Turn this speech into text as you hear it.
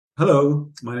Hello,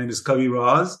 my name is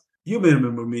Kavi. You may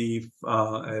remember me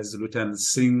as Lieutenant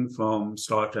Singh from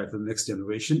Star Trek: The Next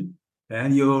Generation,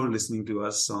 and you're listening to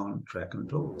us on Trek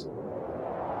Untold.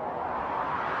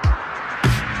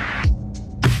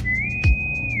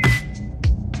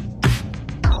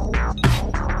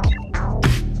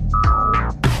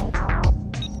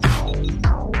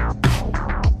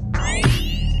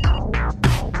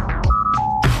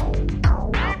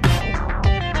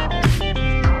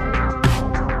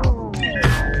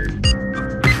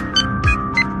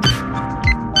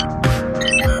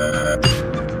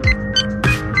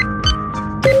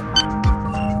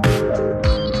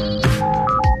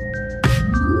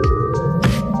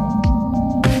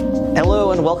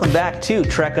 Welcome back to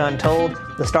Trek Untold,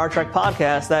 the Star Trek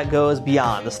podcast that goes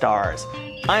beyond the stars.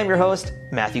 I'm your host,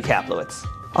 Matthew Kaplowitz.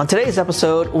 On today's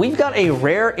episode, we've got a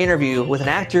rare interview with an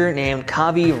actor named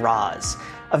Kavi Raz,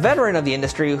 a veteran of the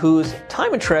industry whose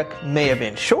time in Trek may have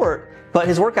been short, but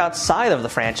his work outside of the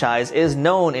franchise is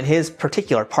known in his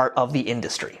particular part of the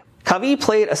industry. Kavi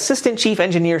played Assistant Chief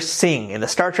Engineer Singh in the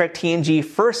Star Trek TNG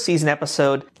first season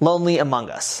episode, Lonely Among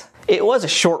Us. It was a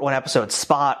short one-episode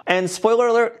spot, and spoiler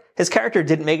alert, his character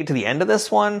didn't make it to the end of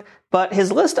this one, but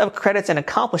his list of credits and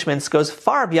accomplishments goes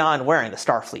far beyond wearing the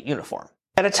Starfleet uniform.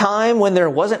 At a time when there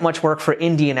wasn't much work for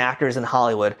Indian actors in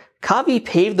Hollywood, Kavi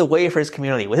paved the way for his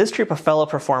community with his troupe of fellow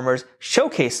performers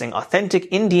showcasing authentic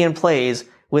Indian plays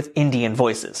with Indian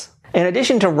voices. In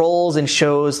addition to roles in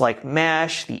shows like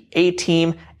MASH, The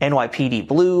A-Team, NYPD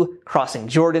Blue, Crossing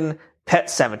Jordan, Pet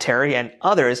Sematary, and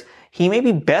others, he may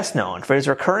be best known for his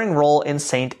recurring role in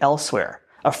Saint Elsewhere,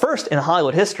 a first in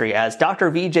Hollywood history as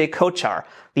Dr. Vijay Kochar,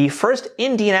 the first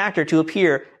Indian actor to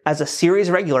appear as a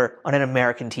series regular on an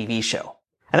American TV show.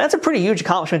 And that's a pretty huge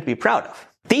accomplishment to be proud of.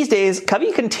 These days,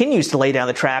 Kavi continues to lay down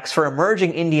the tracks for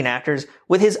emerging Indian actors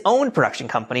with his own production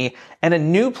company and a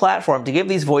new platform to give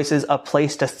these voices a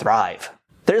place to thrive.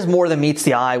 There's more than meets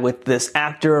the eye with this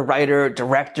actor, writer,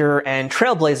 director, and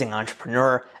trailblazing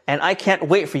entrepreneur, and I can't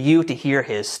wait for you to hear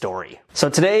his story. So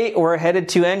today, we're headed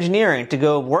to engineering to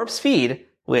go warp speed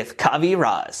with Kavi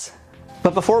Raz.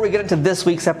 But before we get into this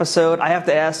week's episode, I have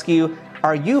to ask you,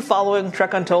 are you following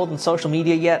Trek Untold on social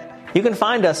media yet? You can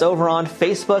find us over on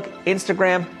Facebook,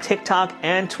 Instagram, TikTok,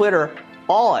 and Twitter,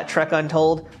 all at Trek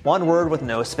Untold, one word with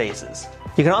no spaces.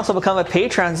 You can also become a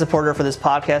Patreon supporter for this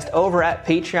podcast over at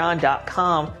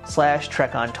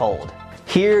patreon.com/Trek Untold.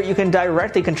 Here, you can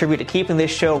directly contribute to keeping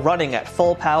this show running at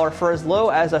full power for as low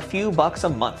as a few bucks a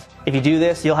month. If you do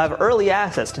this, you'll have early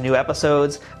access to new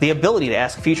episodes, the ability to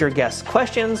ask future guests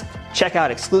questions, check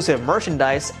out exclusive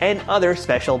merchandise, and other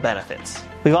special benefits.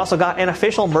 We've also got an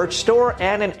official merch store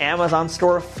and an Amazon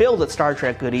store filled with Star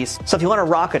Trek goodies. So if you want to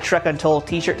rock a Trek Untold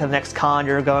t-shirt to the next con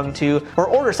you're going to, or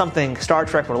order something Star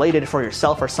Trek related for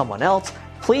yourself or someone else,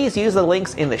 please use the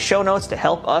links in the show notes to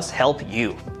help us help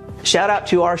you. Shout out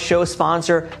to our show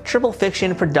sponsor, Triple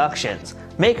Fiction Productions,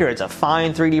 makers of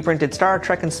fine 3D printed Star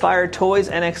Trek inspired toys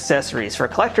and accessories for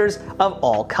collectors of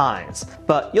all kinds.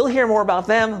 But you'll hear more about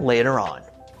them later on.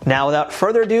 Now without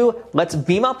further ado, let's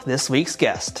beam up this week's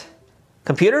guest.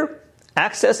 Computer,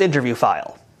 access interview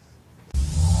file.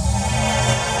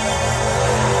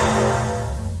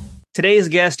 Today's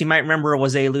guest, you might remember,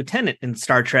 was a lieutenant in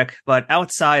Star Trek, but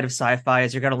outside of sci-fi,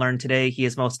 as you're going to learn today, he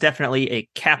is most definitely a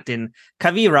captain.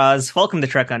 Kavi Raz, welcome to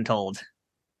Trek Untold.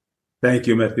 Thank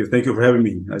you, Matthew. Thank you for having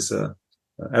me. It's an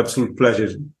absolute pleasure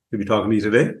to be talking to you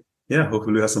today. Yeah,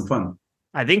 hopefully we'll have some fun.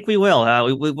 I think we will.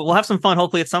 We'll have some fun,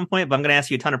 hopefully, at some point, but I'm going to ask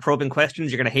you a ton of probing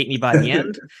questions. You're going to hate me by the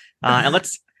end. And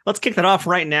let's kick that off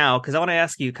right now, because I want to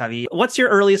ask you, Kavi, what's your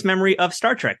earliest memory of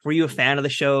Star Trek? Were you a fan of the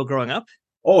show growing up?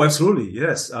 Oh, absolutely.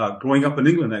 Yes. Growing up in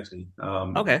England, actually.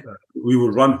 Okay. We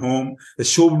would run home. The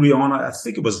show would be on, I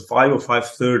think it was 5 or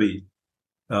 5:30,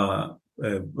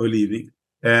 early evening.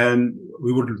 And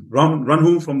we would run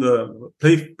home from the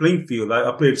playing field.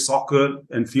 I played soccer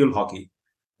and field hockey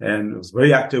and was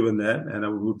very active in that. And I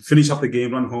would finish up the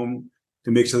game, run home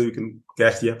to make sure that we can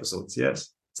catch the episodes.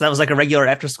 Yes. So that was like a regular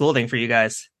after school thing for you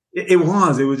guys. It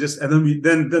was just, and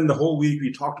then then the whole week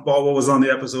we talked about what was on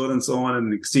the episode and so on,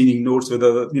 and exchanging notes with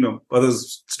other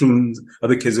students,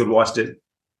 other kids who had watched it.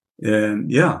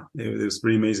 And yeah, it was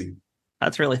pretty amazing.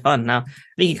 That's really fun. Now, I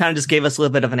think you kind of just gave us a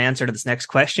little bit of an answer to this next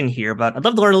question here, but I'd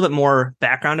love to learn a little bit more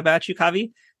background about you,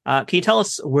 Kavi. Can you tell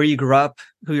us where you grew up,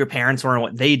 who your parents were, and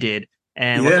what they did,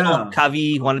 and what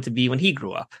Kavi wanted to be when he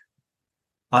grew up?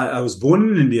 I was born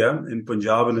in India, in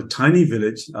Punjab, in a tiny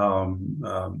village.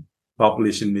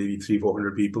 Population maybe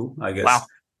 300-400 people, I guess.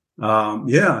 Wow.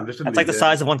 Yeah, that's like the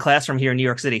size of one classroom here in New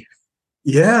York City.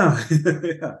 Yeah.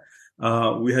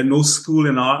 We had no school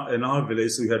in our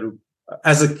village, so we had to,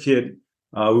 as a kid,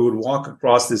 We would walk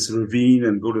across this ravine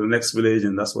and go to the next village,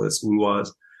 and that's where the school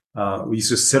was. We used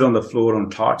to sit on the floor on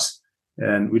tarts,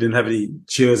 and we didn't have any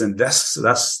chairs and desks. So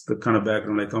that's the kind of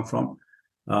background I come from.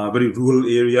 Very rural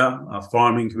area,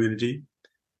 farming community.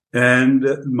 And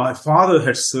my father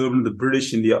had served in the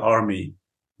British India Army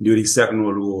during Second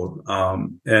World War.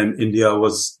 And India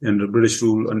was in the British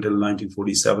rule until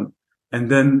 1947.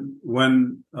 And then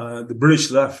when the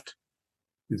British left,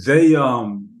 they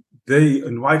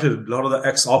invited a lot of the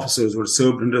ex-officers who had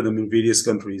served under them in various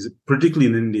countries, particularly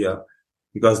in India,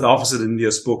 because the officers in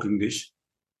India spoke English,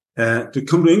 to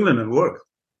come to England and work.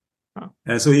 Oh.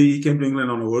 And so he came to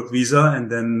England on a work visa, and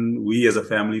then we as a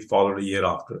family followed a year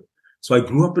after. So I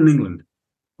grew up in England.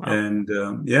 Wow. And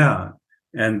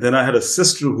and then I had a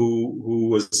sister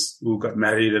who got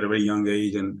married at a very young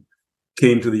age and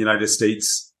came to the United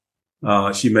States.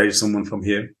 She married someone from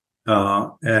here.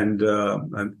 And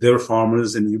they were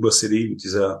farmers in Yuba City, which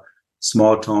is a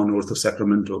small town north of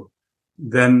Sacramento.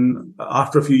 Then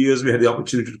after a few years, we had the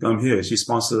opportunity to come here. She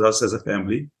sponsored us as a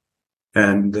family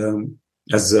and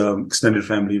as extended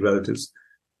family relatives.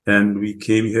 And we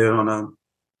came here on a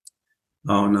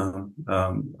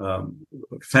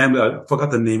family. I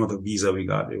forgot the name of the visa we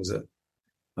got. It was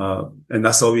and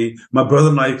that's how my brother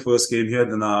and I first came here.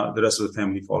 Then the rest of the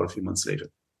family followed a few months later.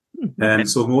 And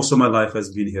so most of my life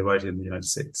has been here, right here in the United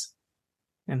States.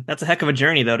 And that's a heck of a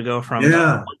journey, though, to go from one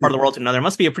part of the world to another. It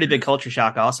must be a pretty big culture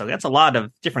shock also. That's a lot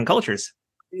of different cultures.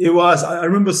 It was. I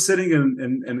remember sitting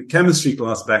in chemistry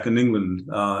class back in England.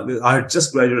 I had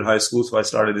just graduated high school, so I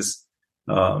started this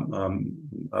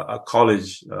a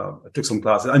college. I took some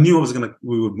classes. I knew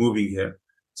we were moving here.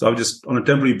 So I was just on a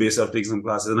temporary basis, I was taking some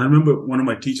classes. And I remember one of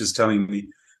my teachers telling me,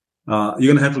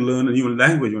 you're going to have to learn a new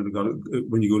language when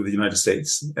you go to the United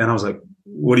States. And I was like,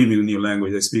 what do you mean a new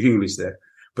language? I speak English there.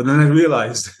 But then I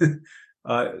realized in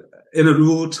a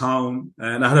rural town,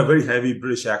 and I had a very heavy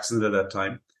British accent at that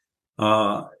time,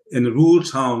 in a rural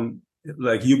town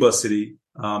like Yuba City,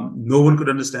 no one could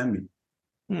understand me.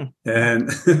 And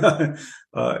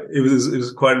it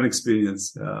was quite an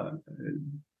experience,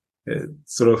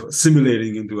 sort of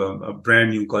assimilating into a brand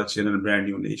new culture and a brand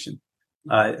new nation.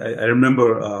 I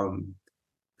remember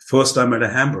first time I had a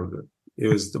hamburger. It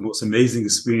was the most amazing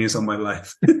experience of my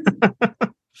life.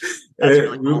 That's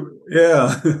really cool.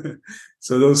 Yeah.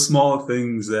 So those small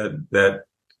things that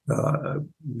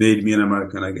made me an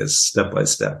American, I guess, step by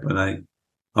step. And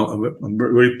I'm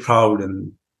very proud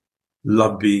and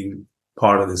love being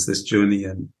part of this journey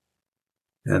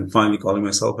and finally calling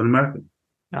myself an American.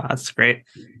 Oh, that's great.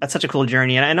 That's such a cool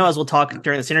journey. And I know as we'll talk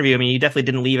during this interview, I mean, you definitely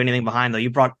didn't leave anything behind, though. You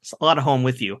brought a lot of home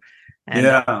with you. And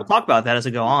we'll talk about that as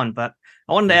we go on. But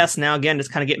I wanted to ask now, again, just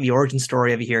kind of getting the origin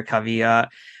story of you here, Kavi.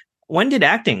 When did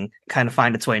acting kind of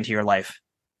find its way into your life?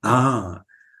 I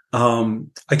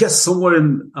guess somewhere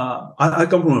in, I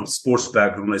come from a sports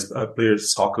background. I played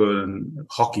soccer and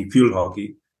hockey, field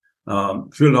hockey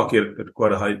at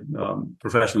quite a high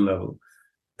professional level.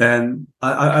 And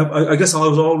I guess I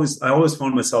always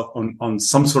found myself on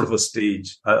some sort of a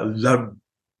stage. I loved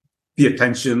the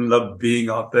attention, loved being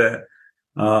out there,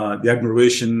 the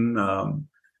admiration,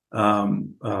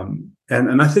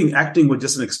 and I think acting was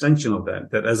just an extension of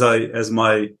that. That as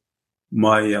my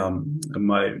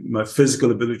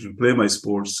physical ability to play my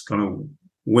sports kind of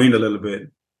waned a little bit,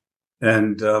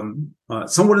 and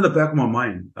somewhere in the back of my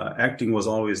mind, acting was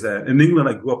always there. In England,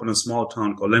 I grew up in a small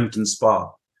town called Leamington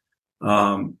Spa.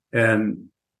 And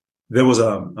there was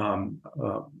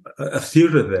a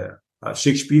theater there, a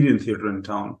Shakespearean theater in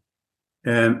town.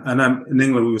 And I'm in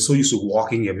England, we were so used to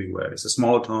walking everywhere. It's a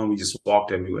small town. We just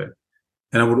walked everywhere.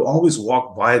 And I would always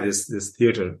walk by this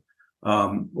theater.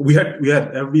 We had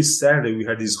every Saturday, we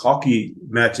had these hockey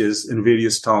matches in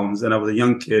various towns. And I was a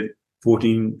young kid,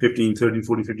 14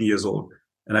 years old.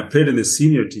 And I played in the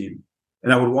senior team.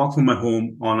 And I would walk from my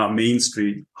home on our main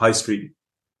street, High Street,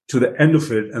 to the end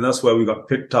of it, and that's why we got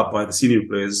picked up by the senior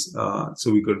players,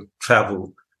 so we could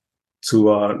travel to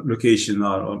our location,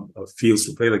 our fields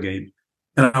to play the game.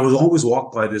 And I would always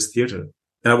walk by this theater,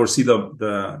 and I would see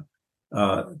the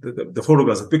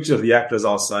photographs, the picture of the actors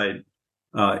outside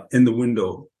in the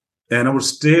window, and I would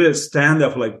stand there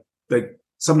for like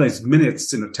sometimes minutes,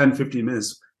 10, 15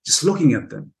 minutes, just looking at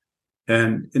them,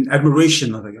 and in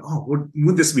admiration. I think, oh,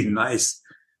 wouldn't this be nice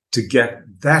to get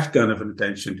that kind of an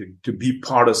attention, to be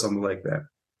part of something like that.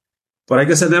 But I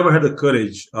guess I never had the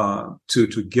courage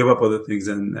to give up other things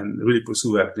and really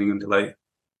pursue acting until I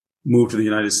moved to the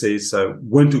United States. I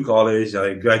went to college.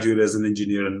 I graduated as an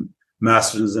engineer and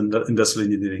master's in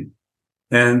industrial engineering.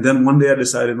 And then one day I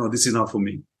decided, no, this is not for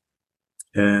me.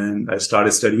 And I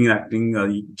started studying acting.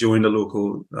 I joined a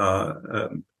local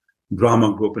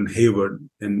drama group in Hayward,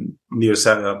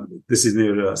 this is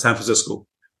near San Francisco.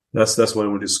 That's where I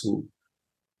went to school.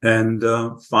 And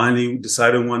finally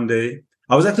decided one day,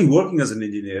 I was actually working as an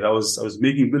engineer. I was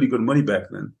making really good money back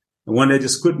then. And one day I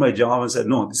just quit my job and said,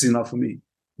 no, this is not for me.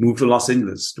 Moved to Los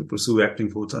Angeles to pursue acting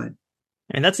full time.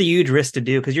 And that's a huge risk to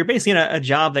do because you're basically in a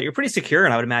job that you're pretty secure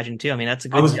in, I would imagine, too. I mean, that's a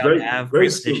I good was job very, to have, very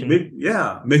great skilled,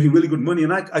 position. making really good money.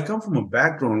 And I come from a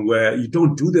background where you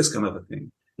don't do this kind of a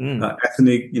thing. Mm.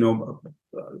 Ethnic,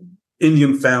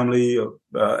 Indian family,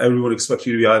 everyone expects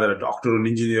you to be either a doctor or an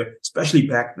engineer, especially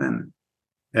back then.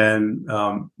 And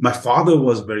my father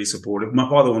was very supportive. My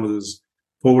father, one of those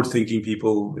forward-thinking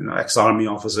people, ex-army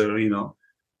officer,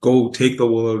 go take the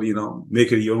world,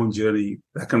 make it your own journey,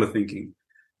 that kind of thinking.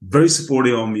 Very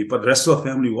supportive of me, but the rest of the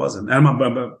family wasn't. And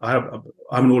I have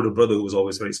an older brother who was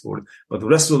always very supportive, but the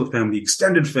rest of the family,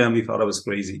 extended family, thought I was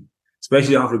crazy,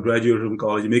 especially after graduating from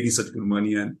college, making such good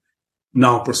money and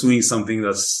now pursuing something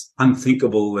that's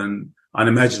unthinkable and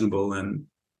unimaginable and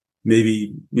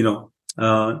maybe,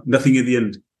 nothing in the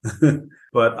end.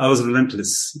 But I was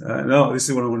relentless. No, this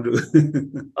is what I want to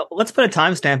do. Let's put a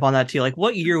timestamp on that too. Like,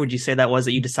 what year would you say that was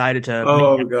that you decided to?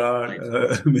 Oh God,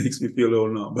 it makes me feel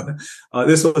old now. But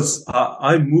this was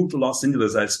I moved to Los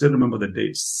Angeles. I still remember the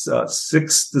dates.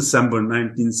 6th December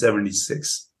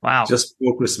 1976. Wow, just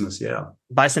before Christmas. Yeah,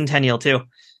 bicentennial too.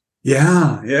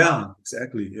 Yeah,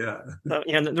 exactly. Yeah. So,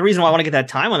 the reason why I want to get that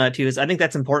time on that too is I think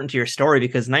that's important to your story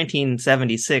because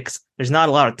 1976, there's not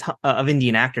a lot of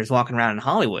Indian actors walking around in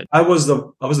Hollywood. I was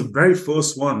the very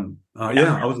first one.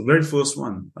 I was the very first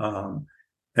one.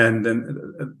 And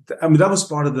then, I mean, that was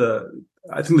part of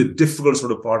I think the difficult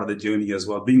sort of part of the journey as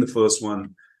well, being the first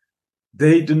one.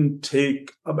 They didn't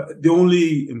take, the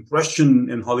only impression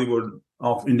in Hollywood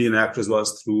of Indian actors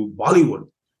was through Bollywood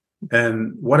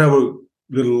and whatever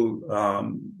little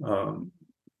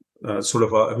sort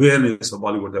of awareness of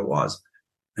Bollywood there was.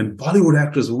 And Bollywood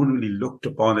actors weren't really looked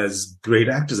upon as great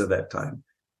actors at that time.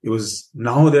 It was,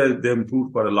 now they're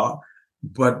improved quite a lot,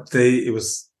 but it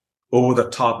was over the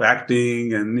top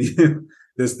acting and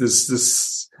there's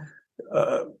this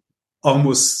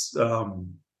almost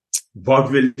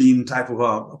vaudevillian type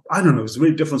of I don't know, it was a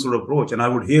very different sort of approach. And I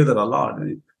would hear that a lot.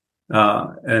 And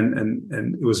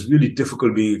it was really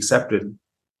difficult being accepted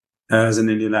as an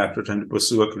Indian actor trying to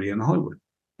pursue a career in Hollywood.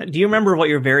 Do you remember what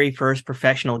your very first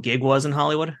professional gig was in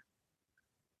Hollywood?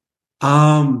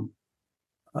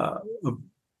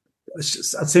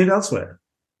 St. Elsewhere.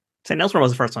 St. Elsewhere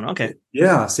was the first one. Okay.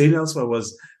 Yeah, St. Elsewhere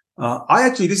was.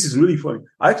 This is really funny.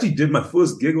 I actually did my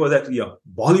first gig was actually a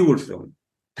Bollywood film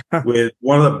with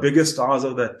one of the biggest stars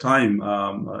of that time,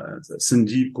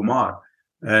 Sanjeev Kumar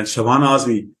and Shabana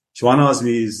Azmi. Shabana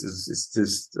Azmi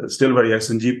is still very young.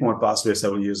 Sanjeev Kumar passed away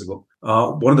several years ago.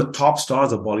 One of the top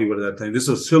stars of Bollywood at that time. This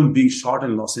was a film being shot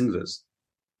in Los Angeles.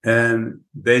 And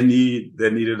they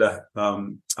needed a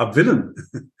villain,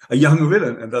 a young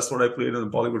villain. And that's what I played in the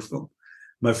Bollywood film.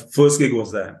 My first gig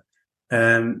was that.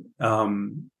 And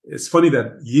it's funny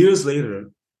that years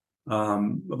later,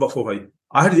 about 4 or 5,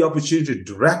 I had the opportunity to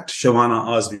direct Shabana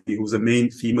Azmi, who was the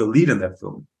main female lead in that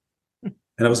film.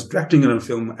 And I was directing her in a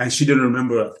film, and she didn't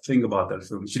remember a thing about that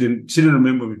film. She didn't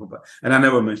remember me from that. And I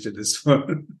never mentioned this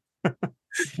one.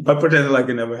 I pretended like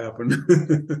it never happened.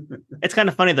 It's kind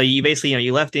of funny though. You basically,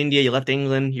 you left India, you left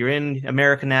England, you're in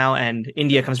America now, and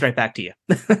India comes right back to you.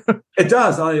 It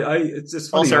does. It's just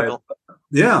funny. Full circle.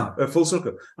 Full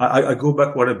circle. I go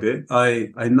back quite a bit. I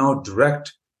now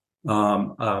direct,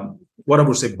 what I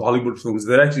would say Bollywood films.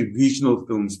 They're actually regional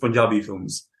films, Punjabi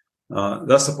films.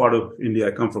 That's the part of India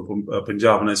I come from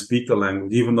Punjab, and I speak the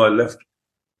language. Even though I left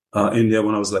India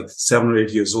when I was like 7 or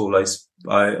 8 years old,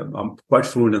 I'm quite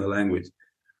fluent in the language.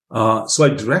 So I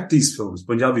direct these films,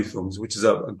 Punjabi films, which is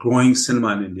a growing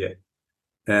cinema in India.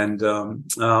 And so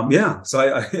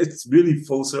it's really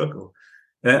full circle.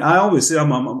 And I always say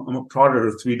I'm a product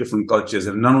of 3 different cultures,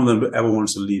 and none of them ever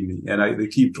wants to leave me. And they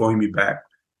keep drawing me back.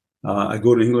 I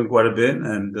go to England quite a bit,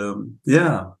 and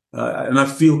and I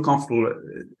feel comfortable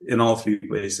in all 3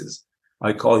 places.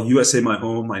 I call USA my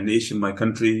home, my nation, my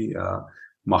country.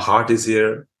 My heart is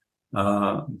here,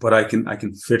 but I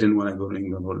can fit in when I go to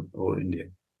England or India.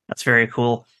 That's very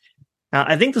cool. Now,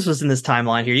 I think this was in this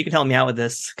timeline here. You can help me out with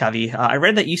this, Kavi. I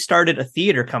read that you started a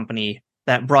theater company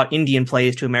that brought Indian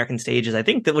plays to American stages. I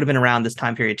think that would have been around this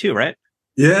time period too, right?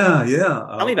 Yeah.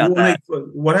 Tell me about that.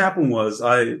 What happened was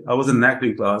I was in an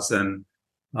acting class, and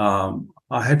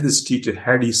I had this teacher,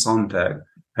 Harry Sontag.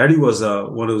 Harry was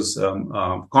one of those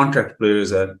contract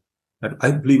players at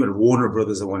I believe at Warner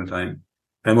Brothers at one time.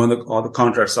 And when all the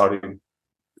contracts started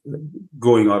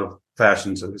going out of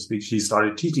fashion, so to speak, she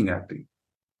started teaching acting.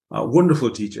 a wonderful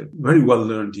teacher, very well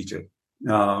learned teacher.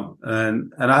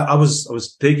 And I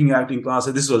was taking acting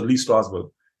classes. This was Lee Strasberg,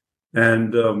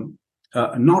 and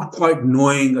not quite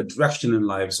knowing a direction in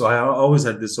life. So I always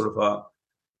had this sort of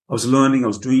I was learning, I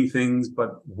was doing things,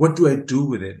 but what do I do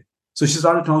with it? So she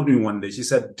started talking to me one day. She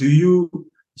said,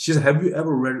 she said, have you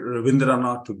ever read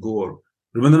Rabindranath Tagore?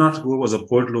 Rabindranath Tagore was a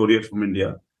poet laureate from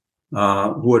India,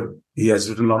 he has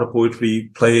written a lot of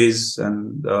poetry, plays,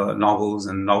 and novels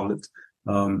and novelettes.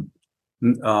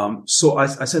 So I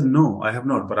said, no, I have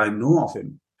not, but I know of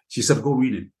him. She said, go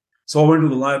read it. So I went to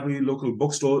the library, local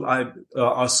bookstore.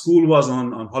 Our school was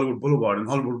on Hollywood Boulevard, and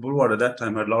Hollywood Boulevard at that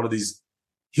time had a lot of these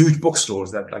huge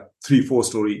bookstores that like 3-4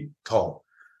 story tall.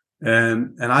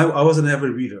 And I was an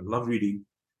avid reader, loved reading.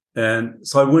 And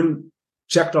so I went,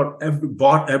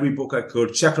 bought every book I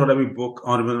could, checked out every book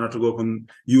on Rabindranath Tagore from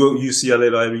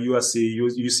UCLA Library, USC,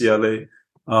 UCLA,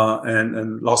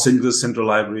 and Los Angeles Central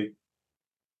Library.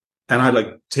 And I had like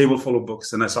a table full of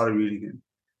books, and I started reading it.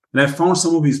 And I found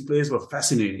some of these plays were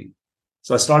fascinating.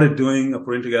 So I started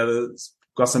putting together,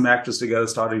 got some actors together,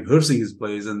 started rehearsing his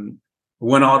plays, and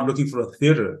went out looking for a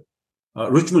theater.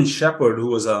 Richmond Shepard, who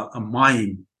was a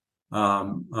mime,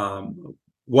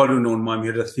 well-renowned mime, he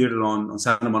had a theater on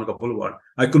Santa Monica Boulevard.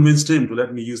 I convinced him to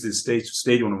let me use this stage to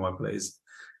stage one of my plays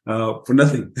for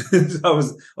nothing. So I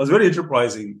was very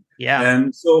enterprising. Yeah.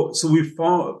 And so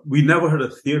we never had a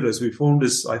theater. So I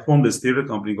formed this theater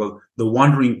company called The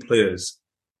Wandering Players,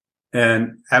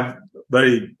 and have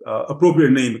very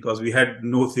appropriate name because we had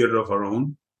no theater of our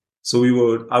own. So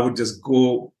I would just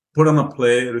go put on a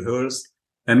play, rehearse,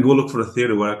 and go look for a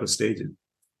theater where I could stage it.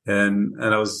 And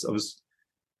I was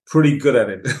pretty good at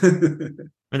it.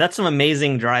 I mean, that's some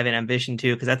amazing drive and ambition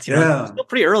too, because that's still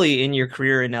pretty early in your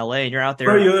career in LA, and you're out there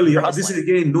very early. This is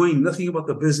again knowing nothing about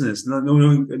the business,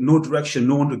 no direction,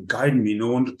 no one to guide me,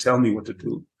 no one to tell me what to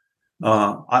do.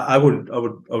 I would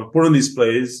put on these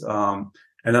plays,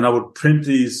 and then I would print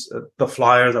the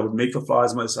flyers. I would make the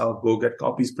flyers myself, go get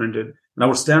copies printed, and I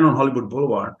would stand on Hollywood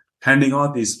Boulevard handing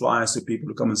out these flyers to people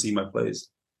to come and see my plays.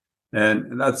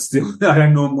 And that's I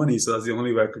had no money, so that's the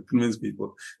only way I could convince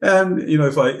people. And,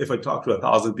 if I talk to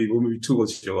 1,000 people, maybe 2 will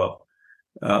show up.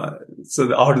 So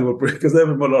the art will break, because there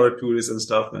were a lot of tourists and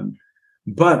stuff.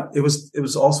 But it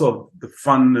was also the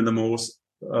fun and the most,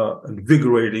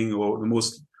 invigorating, or the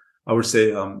most, I would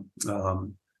say,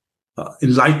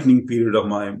 enlightening period of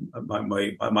my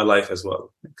life as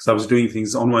well. Because I was doing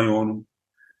things on my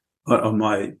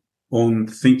own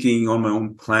thinking, on my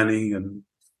own planning, and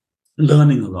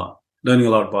learning a lot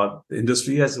about the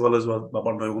industry as well as about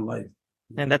my own life.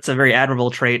 And that's a very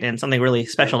admirable trait, and something really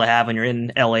special to have when you're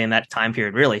in LA in that time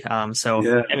period, really. I mean,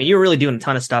 you were really doing a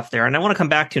ton of stuff there. And I want to come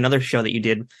back to another show that you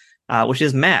did, which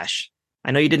is MASH.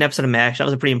 I know you did an episode of MASH. That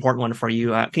was a pretty important one for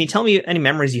you. Can you tell me any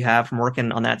memories you have from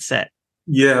working on that set?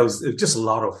 Yeah, it was just a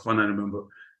lot of fun, I remember.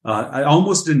 I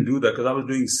almost didn't do that because I was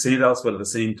doing St. Elsewhere at the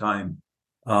same time.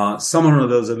 Somehow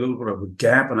there was a little bit of a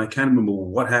gap, and I can't remember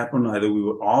what happened. Either we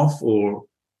were off or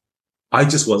I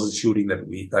just wasn't shooting that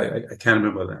week. I can't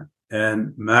remember that.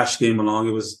 And MASH came along.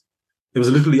 It was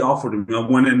literally offered to me. I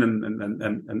went in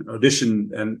and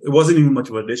auditioned, and it wasn't even much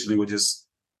of an audition.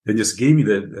 They just gave me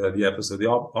the episode. They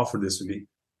offered this to me,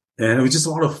 and it was just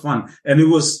a lot of fun. And it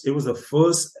was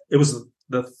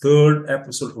the third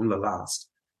episode from the last,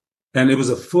 and it was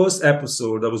the first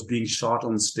episode that was being shot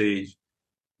on stage.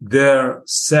 Their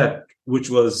set, which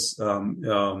was,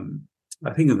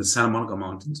 I think in the Santa Monica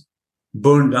Mountains,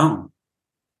 burned down.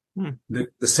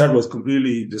 The set was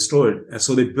completely destroyed. And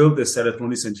so they built their set at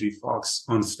 20th Century Fox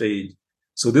on stage.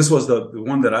 So this was the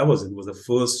one that I was in, was the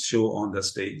first show on the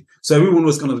stage. So everyone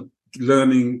was kind of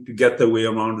learning to get their way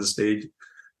around the stage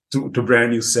to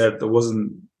brand new set. It was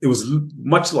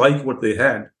much like what they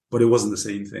had, but it wasn't the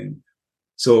same thing.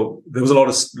 So there was a lot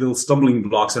of little stumbling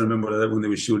blocks. I remember that when they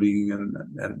were shooting,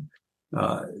 and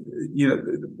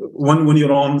when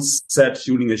you're on set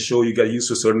shooting a show, you get used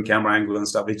to a certain camera angle and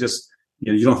stuff. It just,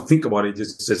 you don't think about it.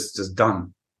 It's just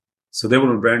done. So they were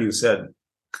on a brand new set,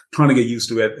 trying to get used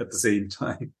to it at the same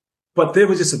time. But they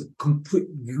were just a complete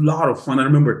lot of fun. I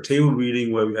remember a table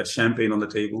reading where we had champagne on the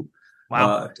table.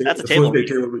 Wow, that's a table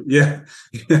reading. Yeah.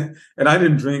 And I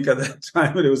didn't drink at that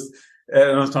time, but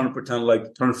and I was trying to pretend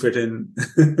trying to fit in.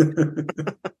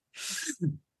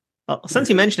 Well, since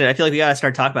you mentioned it, I feel like we got to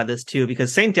start talking about this too,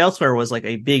 because Saint Elsewhere was like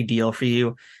a big deal for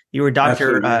you. You were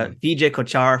Dr. Vijay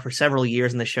Kochar for several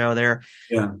years in the show there.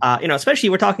 Yeah. Especially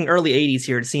we're talking early 80s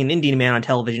here, to see an Indian man on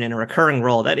television in a recurring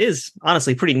role. That is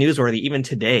honestly pretty newsworthy even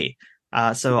today.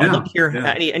 So I'd love to hear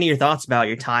any of your thoughts about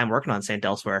your time working on Saint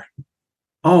Elsewhere.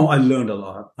 Oh, I learned a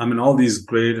lot. I mean, all these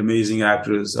great, amazing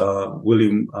actors,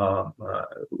 Will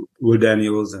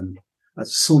Daniels, and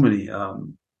so many.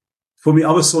 For me,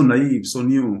 I was so naive, so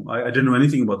new. I didn't know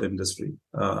anything about the industry.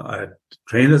 I had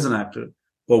trained as an actor,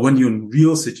 but when you're in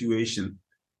real situation,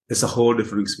 it's a whole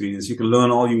different experience. You can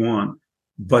learn all you want,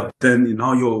 but then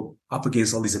now you're up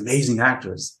against all these amazing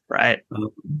actors. Right.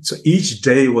 So each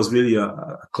day was really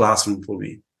a classroom for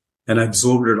me, and I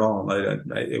absorbed it all. I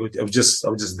was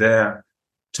just there,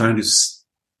 trying to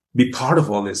be part of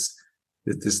all this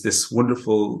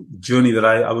wonderful journey that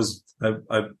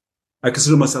I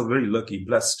consider myself very lucky,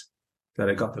 blessed that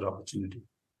I got that opportunity.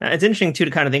 It's interesting too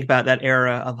to kind of think about that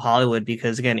era of Hollywood,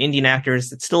 because again, Indian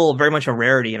actors, it's still very much a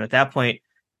rarity. And at that point,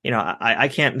 I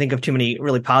can't think of too many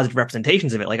really positive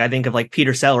representations of it. Like I think of like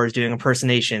Peter Sellers doing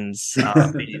impersonations,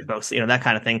 folks, that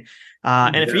kind of thing.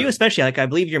 And for you especially, like I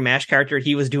believe your MASH character,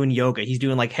 he was doing yoga. He's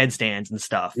doing like headstands and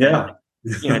stuff. Yeah.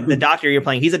 And, the doctor you're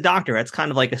playing, he's a doctor. That's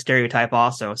kind of like a stereotype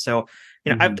also. So,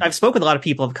 I've spoken with a lot of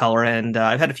people of color, and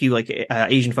I've had a few like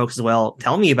Asian folks as well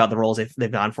tell me about the roles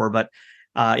they've gone for. But,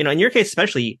 in your case,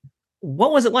 especially,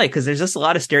 what was it like? Because there's just a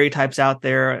lot of stereotypes out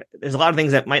there. There's a lot of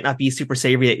things that might not be super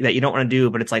savory that you don't want to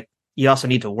do, but it's like you also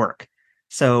need to work.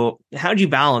 So how did you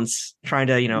balance trying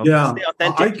to, stay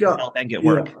authentic and get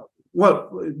work? Yeah. Well,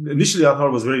 initially I thought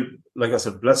it was very, like I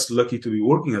said, blessed, lucky to be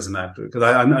working as an actor, because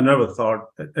I never thought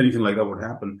anything like that would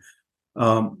happen.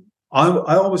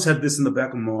 I always had this in the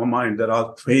back of my mind that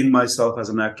I'll train myself as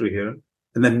an actor here,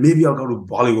 and then maybe I'll go to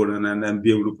Bollywood and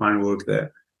be able to find work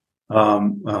there.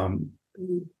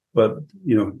 But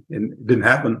it didn't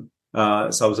happen.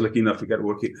 So I was lucky enough to get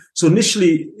working. So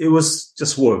initially it was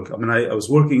just work. I mean, I was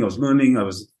working, I was learning, I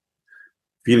was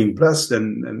feeling blessed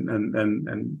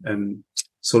and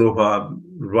sort of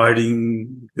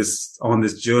riding on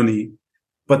this journey.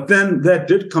 But then there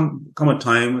did come a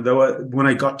time when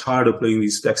I got tired of playing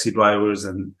these taxi drivers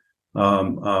and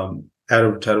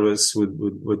Arab terrorists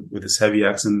with this heavy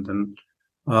accent, and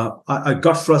I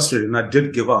got frustrated and I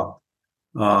did give up.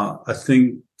 I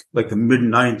think like the mid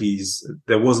 90s,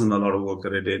 there wasn't a lot of work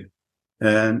that I did,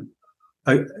 and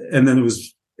then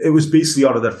it was basically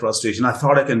out of that frustration. I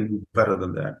thought I can do better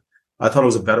than that. I thought I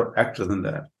was a better actor than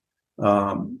that,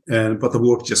 but the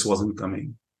work just wasn't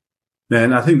coming.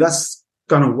 And I think that's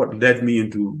kind of what led me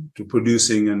into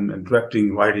producing and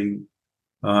directing, writing,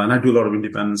 and I do a lot of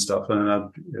independent stuff,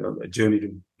 and a journey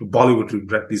to Bollywood to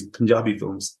direct these Punjabi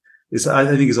films. I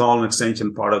think it's all an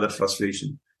extension part of that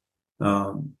frustration,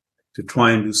 to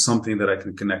try and do something that I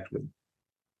can connect with.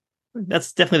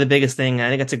 That's definitely the biggest thing. I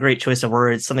think that's a great choice of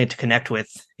words, something to connect with,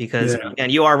 because and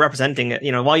you are representing,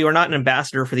 while you are not an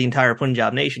ambassador for the entire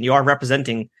Punjab nation, you are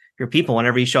representing your people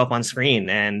whenever you show up on screen.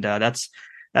 And that's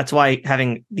why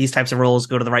having these types of roles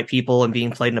go to the right people and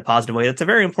being played in a positive way, that's a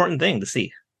very important thing to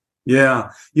see. Yeah.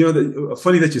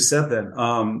 Funny that you said that.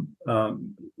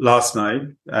 Last night,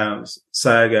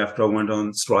 SAG after I went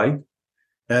on strike,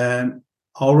 and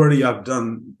already I've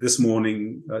done this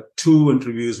morning 2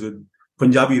 interviews with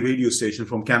Punjabi radio station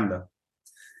from Canada,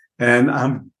 and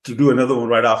I'm to do another one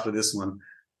right after this one,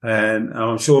 and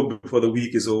I'm sure before the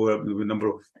week is over, there'll be a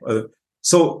number of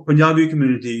so Punjabi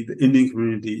community, the Indian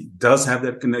community does have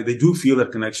that connect. They do feel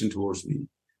that connection towards me.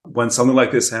 When something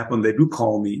like this happens, they do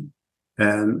call me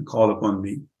and call upon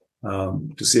me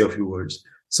to say a few words.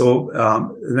 So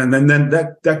and then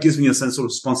that gives me a sense of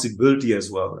responsibility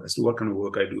as well as to what kind of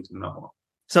work I do from now on.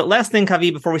 So last thing,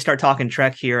 Kavi, before we start talking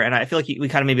Trek here, and I feel like we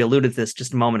kind of maybe alluded to this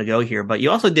just a moment ago here, but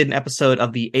you also did an episode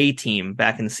of the A-Team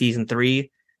back in season 3,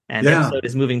 and the episode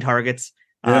is Moving Targets.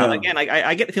 Again,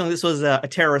 I get the feeling this was a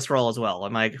terrorist role as well.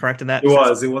 Am I correct in that? It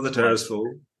was a terrorist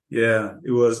role. Yeah,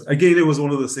 it was. Again, it was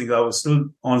one of those things. I was still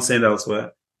on set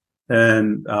elsewhere,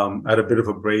 and had a bit of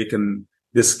a break, and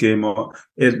this came on.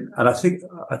 And I think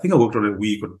I worked on it a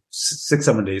week or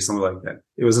 6-7 days, something like that.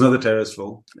 It was another terrorist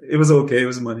role. It was okay. It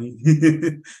was money.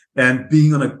 And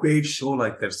being on a great show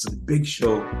like that, it's a big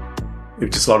show. It was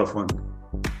just a lot of fun.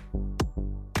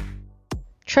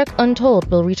 Trek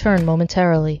Untold will return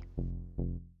momentarily.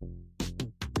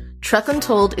 Trek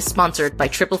Untold is sponsored by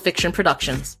Triple Fiction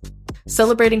Productions.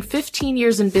 Celebrating 15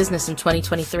 years in business in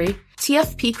 2023,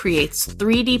 TFP creates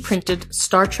 3D printed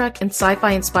Star Trek and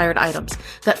sci-fi inspired items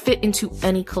that fit into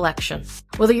any collection.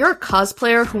 Whether you're a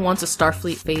cosplayer who wants a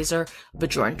Starfleet phaser, a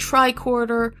Bajoran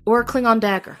tricorder, or a Klingon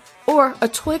dagger, Or a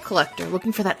toy collector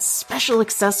looking for that special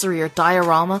accessory or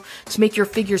diorama to make your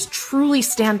figures truly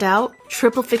stand out?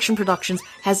 Triple Fiction Productions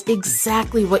has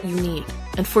exactly what you need.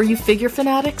 And for you figure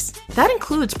fanatics, that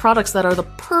includes products that are the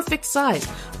perfect size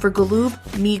for Galoob,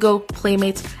 Mego,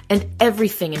 Playmates, and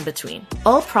everything in between.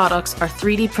 All products are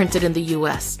 3D printed in the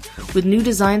US, with new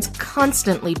designs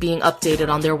constantly being updated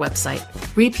on their website.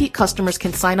 Repeat customers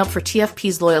can sign up for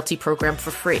TFP's loyalty program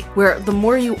for free, where the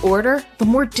more you order, the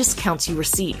more discounts you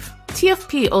receive.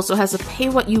 TFP also has a Pay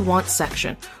What You Want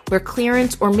section, where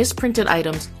clearance or misprinted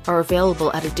items are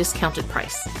available at a discounted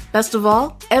price. Best of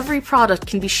all, every product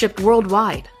can be shipped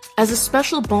worldwide. As a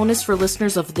special bonus for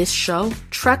listeners of this show,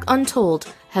 Trek Untold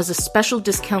has a special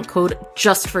discount code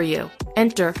just for you.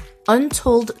 Enter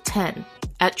Untold10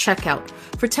 at checkout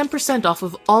for 10% off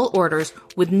of all orders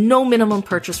with no minimum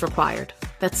purchase required.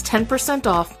 That's 10%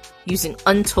 off using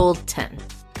Untold10.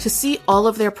 To see all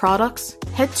of their products,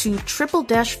 head to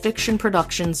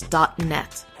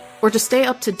triple-fictionproductions.net. Or to stay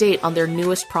up to date on their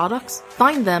newest products,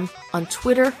 find them on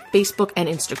Twitter, Facebook, and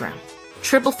Instagram.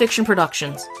 Triple Fiction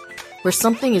Productions, where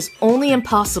something is only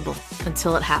impossible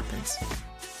until it happens.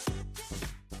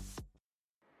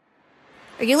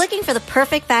 Are you looking for the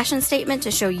perfect fashion statement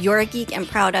to show you're a geek and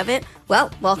proud of it?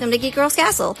 Well, welcome to Geek Girls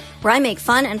Castle, where I make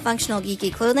fun and functional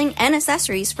geeky clothing and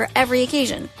accessories for every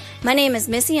occasion. My name is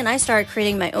Missy, and I started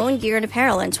creating my own gear and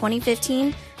apparel in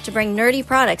 2015 to bring nerdy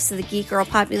products to the geek girl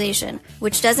population,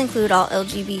 which does include all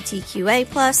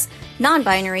LGBTQA+,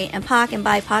 non-binary, and POC and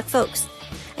BIPOC folks.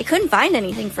 I couldn't find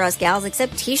anything for us gals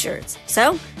except t-shirts,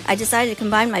 so I decided to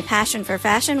combine my passion for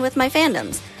fashion with my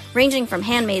fandoms, ranging from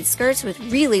handmade skirts with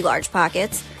really large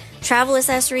pockets, travel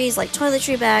accessories like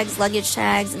toiletry bags, luggage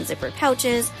tags, and zipper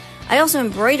pouches. I also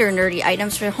embroider nerdy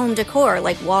items for home decor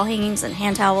like wall hangings and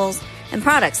hand towels, and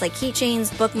products like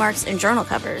keychains, bookmarks, and journal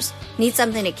covers. Need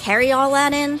something to carry all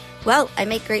that in? Well, I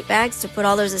make great bags to put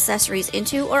all those accessories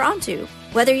into or onto.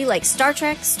 Whether you like Star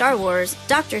Trek, Star Wars,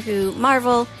 Doctor Who,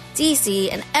 Marvel,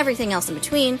 DC, and everything else in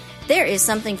between, there is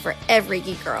something for every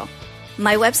geek girl.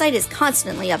 My website is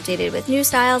constantly updated with new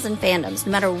styles and fandoms,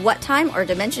 no matter what time or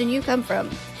dimension you come from.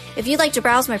 If you'd like to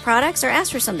browse my products or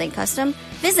ask for something custom,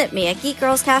 visit me at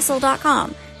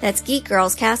geekgirlscastle.com. That's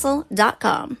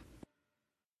geekgirlscastle.com.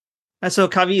 So,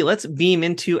 Kavi, let's beam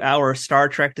into our Star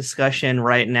Trek discussion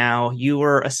right now. You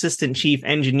were Assistant Chief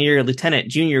Engineer, Lieutenant,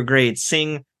 Junior Grade,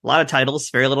 Sing, a lot of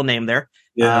titles, very little name there.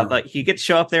 Yeah. But you get to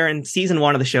show up there in season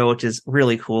 1 of the show, which is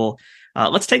really cool.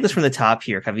 Let's take this from the top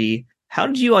here, Kavi. How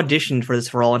did you audition for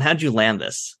this role, and how did you land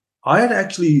this? I had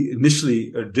actually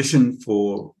initially auditioned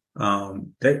for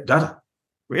Data.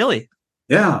 Really?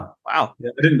 Yeah. Wow.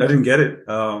 Yeah, I didn't get it.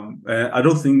 And I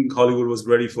don't think Hollywood was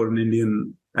ready for an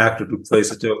Indian actor to play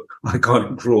such a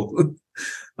iconic role.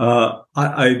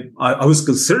 I was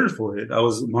considered for it. I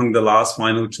was among the last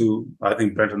final 2, I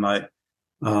think Brent and I.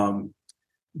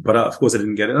 But of course I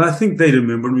didn't get it. And I think they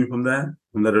remembered me from that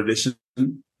audition.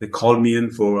 They called me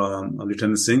in for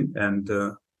Lieutenant Singh, and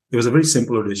it was a very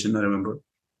simple audition, I remember.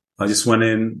 I just went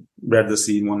in, read the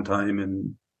scene one time,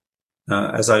 and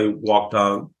as I walked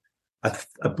out, I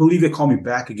believe they called me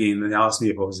back again and they asked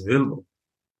me if I was available.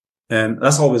 And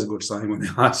that's always a good sign when they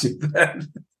ask you that.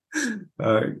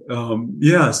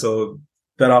 So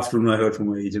that afternoon I heard from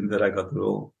my agent that I got the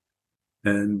role.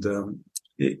 And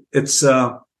it's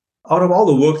out of all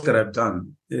the work that I've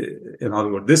done in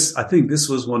Hollywood, I think this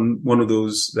was one of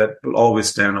those that will always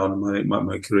stand out in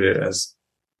my career as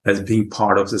being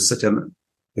part of such an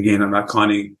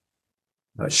iconic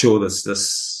show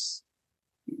that's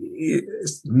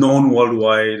known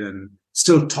worldwide and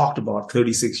still talked about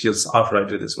 36 years after I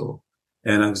did this role.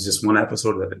 And it was just one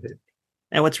episode that I did.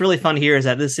 And what's really fun here is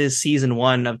that this is season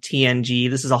 1 of TNG.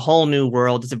 This is a whole new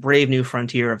world. It's a brave new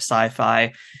frontier of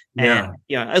sci-fi. And,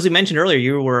 as we mentioned earlier,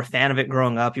 you were a fan of it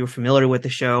growing up. You were familiar with the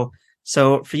show.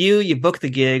 So for you booked the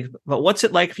gig, but what's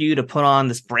it like for you to put on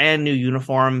this brand new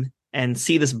uniform and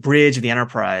see this bridge of the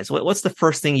Enterprise? What's the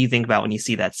first thing you think about when you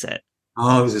see that set?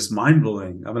 Oh, it was just mind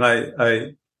blowing. I mean,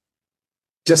 I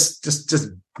just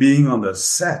being on the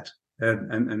set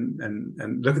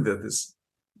and look at this.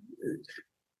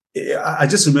 I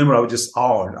just remember I was just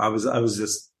awed. I was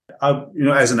just,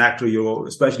 as an actor,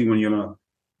 especially when you're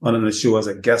on a show as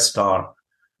a guest star,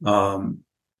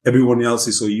 everyone else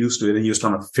is so used to it and you're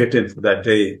trying to fit in for that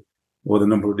day or the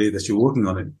number of days that you're working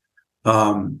on it.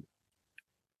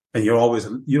 And you're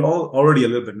already a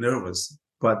little bit nervous,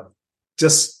 but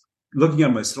just looking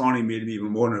at my surrounding made me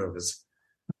even more nervous.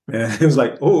 And it was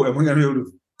like, oh, am I going to be able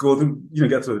to go through,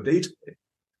 get through the day today?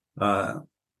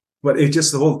 But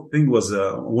the whole thing was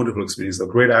a wonderful experience. A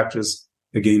great actress,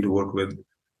 again, to work with.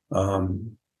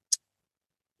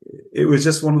 it was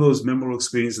just one of those memorable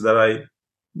experiences that I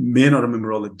may not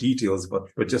remember all the details, but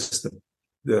just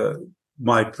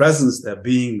my presence there,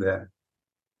 being there,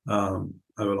 I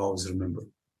will always remember.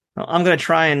 Well, I'm going to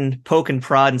try and poke and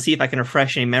prod and see if I can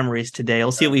refresh any memories today.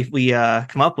 We'll see what we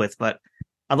come up with, but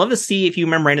I'd love to see if you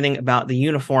remember anything about the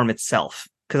uniform itself,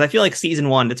 because I feel like season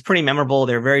 1, it's pretty memorable.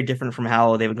 They're very different from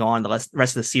how they would go on the rest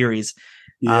of the series.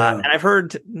 Yeah. And I've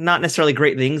heard not necessarily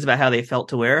great things about how they felt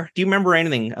to wear. Do you remember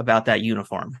anything about that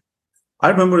uniform? I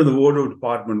remember in the wardrobe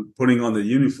department putting on the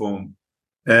uniform,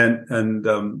 and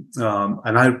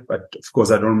I, of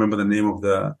course, I don't remember the name of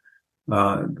the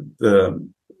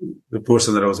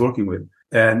person that I was working with.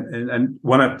 And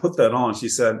when I put that on, she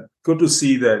said, "Good to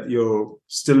see that you're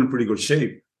still in pretty good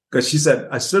shape." Because she said,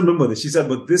 I still remember this. She said,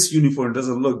 "But this uniform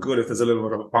doesn't look good if there's a little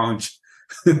bit of a punch."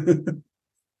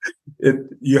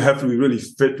 You have to be really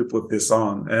fit to put this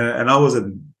on. And I was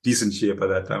in decent shape at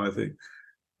that time, I think.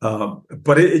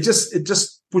 But it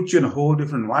just puts you in a whole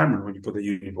different environment when you put the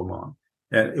uniform on.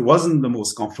 And it wasn't the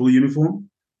most comfortable uniform,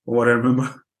 from what I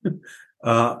remember.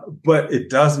 But it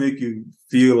does make you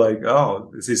feel like, oh,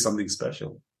 this is something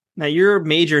special. Now, your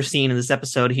major scene in this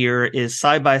episode here is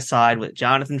side by side with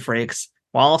Jonathan Frakes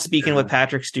while speaking with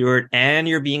Patrick Stewart, and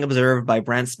you're being observed by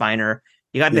Brent Spiner.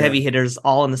 You got the heavy hitters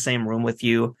all in the same room with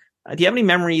you. Do you have any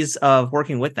memories of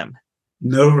working with them?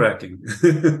 Nerve-wracking.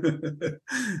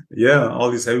 Yeah,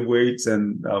 all these heavyweights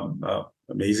and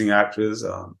amazing actors.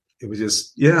 It was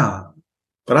just,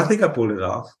 but I think I pulled it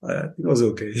off. I think it was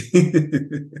okay.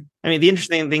 I mean, the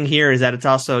interesting thing here is that it's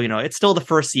also, it's still the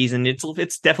first season.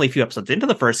 It's definitely a few episodes into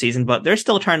the first season, but they're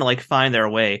still trying to like find their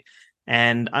way.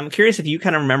 And I'm curious if you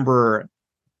kind of remember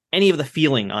any of the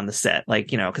feeling on the set, like,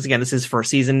 because again, this is first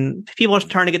season. People are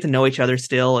trying to get to know each other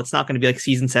still. It's not going to be like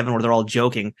season 7 where they're all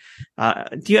joking.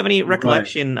 Do you have any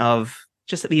recollection of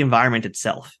just the environment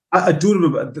itself? I do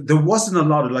remember there wasn't a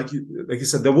lot of, like you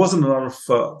said, there wasn't a lot of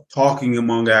talking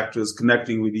among actors,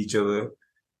 connecting with each other.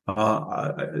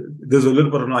 There's a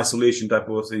little bit of an isolation type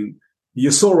of thing.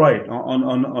 You're so right.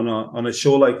 On a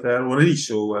show like that, or any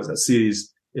show as a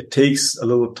series, it takes a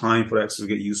little time for actors to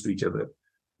get used to each other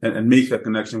and make that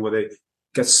connection where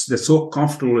they're so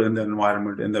comfortable in their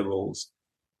environment, in their roles,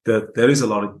 that there is a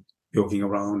lot of joking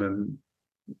around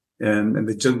and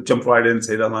they jump right in,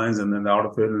 say their lines, and then they're out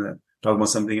of it and talk about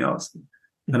something else.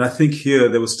 And I think here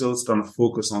they were still trying to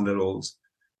focus on their roles.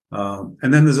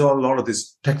 And then there's a lot of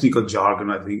this technical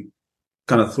jargon, I think,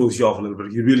 kind of throws you off a little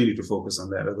bit. You really need to focus on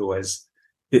that. Otherwise,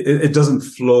 it doesn't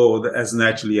flow as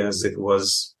naturally as if it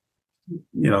was,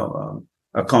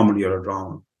 a comedy or a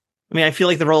drama. I mean, I feel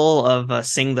like the role of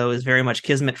Singh, though, is very much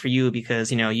kismet for you because,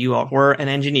 you were an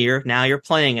engineer. Now you're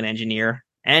playing an engineer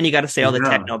and you got to say all the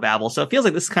techno babble. So it feels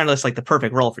like this is kind of just like the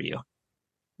perfect role for you.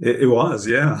 It was,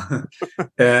 yeah.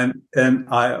 and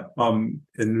I,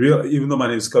 even though my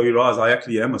name is Kavi, I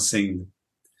actually am a Singh.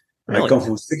 Really? I come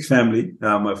from a Sikh family.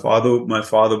 My father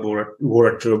wore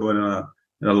a turban and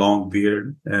a long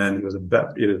beard, and he was a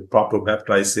proper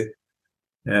baptized Sikh.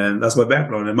 And that's my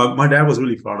background. And my dad was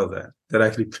really proud of that I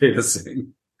actually played a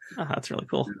Singh. Oh, that's really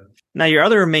cool. Yeah. Now, your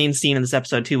other main scene in this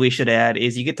episode, too, we should add,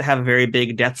 is you get to have a very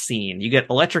big death scene. You get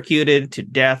electrocuted to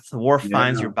death. Worf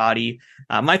finds your body.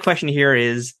 My question here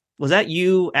is, was that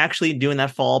you actually doing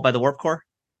that fall by the warp core?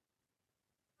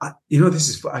 I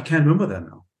can't remember that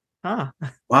now. Huh.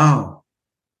 Wow.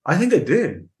 I think I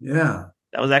did. Yeah.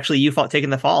 That was actually you taking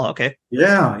the fall. Okay.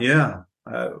 Yeah.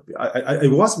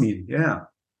 It was me. Yeah.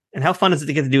 And how fun is it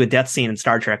to get to do a death scene in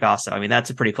Star Trek also? I mean, that's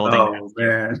a pretty cool thing. Oh,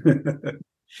 man.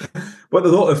 But the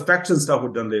whole effects and stuff were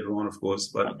done later on, of course.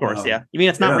 But of course, yeah. You mean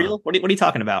it's not real? What are you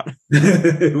talking about?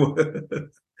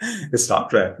 It's Star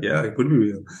Trek. Yeah, it could be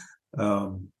real.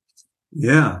 I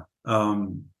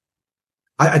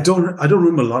don't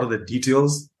remember a lot of the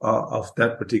details of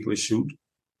that particular shoot.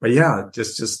 But yeah,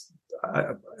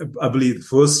 I believe the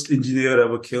first engineer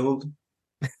ever killed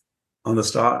on the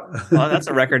Star. Well, that's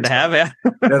a record to have, yeah.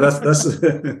 Yeah, that's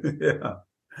yeah.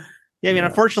 Yeah, I mean,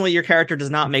 unfortunately, your character does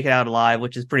not make it out alive,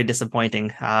 which is pretty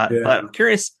disappointing. But I'm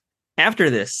curious, after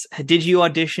this, did you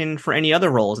audition for any other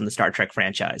roles in the Star Trek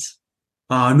franchise?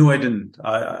 No, I didn't.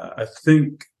 I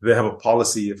think they have a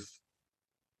policy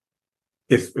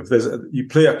if there's you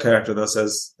play a character that's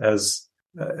as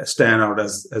standout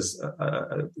as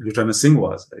Lieutenant Singh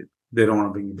was, right? They don't want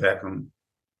to bring you back on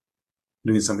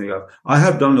doing something else. I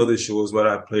have done other shows where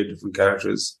I played different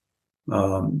characters,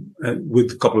 and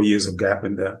with a couple of years of gap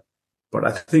in there. But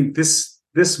I think this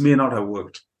may not have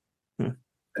worked.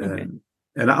 Okay.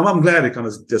 And I'm glad it kind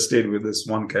of just stayed with this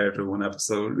one character, one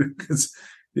episode, because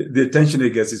the attention it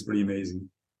gets is pretty amazing.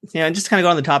 Yeah, and just kind of go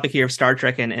on the topic here of Star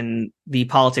Trek and the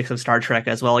politics of Star Trek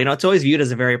as well. It's always viewed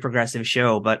as a very progressive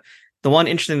show, but the one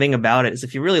interesting thing about it is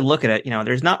if you really look at it,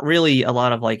 there's not really a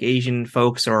lot of like Asian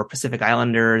folks or Pacific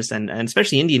Islanders and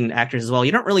especially Indian actors as well.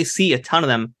 You don't really see a ton of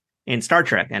them in Star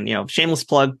Trek. And, shameless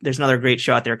plug, there's another great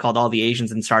show out there called All the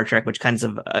Asians in Star Trek, which kind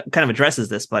of addresses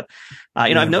this. But,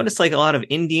 I've noticed like a lot of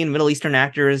Indian, Middle Eastern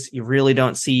actors you really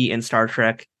don't see in Star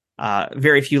Trek.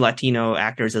 Very few Latino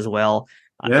actors as well.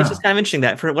 It's just kind of interesting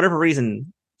that for whatever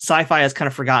reason, sci-fi has kind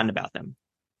of forgotten about them.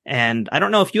 And I don't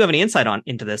know if you have any insight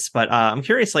into this, but I'm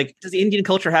curious, like, does the Indian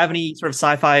culture have any sort of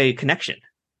sci-fi connection?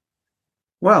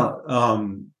 Well,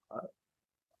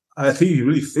 I think if you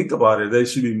really think about it, there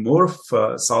should be more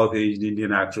of South Asian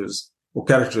Indian actors or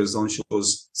characters on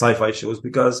shows, sci-fi shows,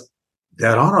 because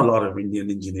there are a lot of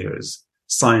Indian engineers,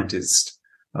 scientists,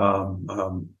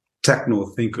 techno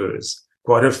thinkers.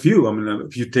 Quite a few. I mean,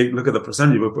 if you look at the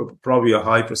percentage, probably a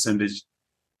high percentage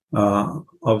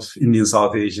of Indian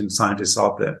South Asian scientists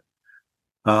out there.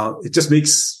 It just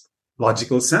makes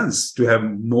logical sense to have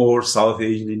more South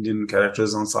Asian Indian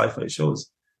characters on sci-fi shows.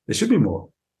 There should be more,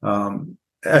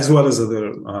 as well as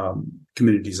other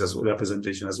communities as well,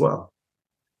 representation as well.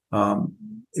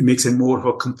 It makes it more of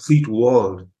a complete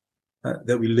world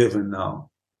that we live in now.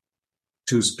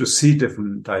 To see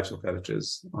different types of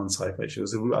characters on sci-fi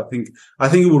shows, I think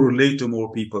it will relate to more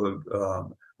people.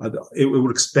 It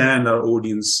would expand our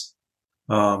audience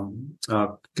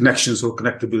connections or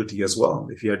connectability as well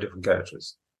if you had different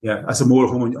characters. Yeah, as a more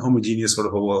homogeneous sort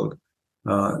of a world,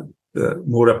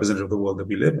 more representative of the world that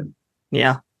we live in.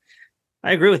 Yeah,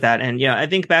 I agree with that. And I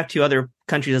think back to other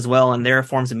countries as well and their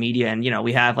forms of media. And,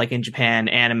 we have like in Japan,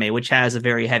 anime, which has a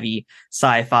very heavy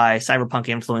sci-fi, cyberpunk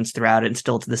influence throughout it. And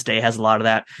still to this day has a lot of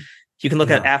that. You can look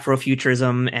at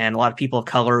Afrofuturism and a lot of people of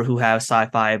color who have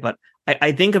sci-fi. But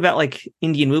I think about like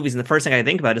Indian movies. And the first thing I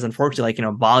think about is unfortunately,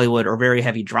 like, Bollywood or very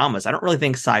heavy dramas. I don't really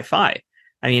think sci-fi.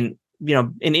 I mean,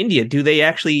 in India, do they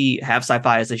actually have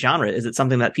sci-fi as a genre? Is it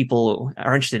something that people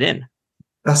are interested in?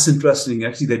 That's interesting.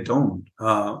 Actually, they don't.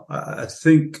 I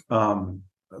think a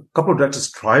couple of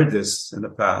directors tried this in the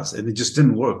past, and it just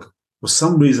didn't work. For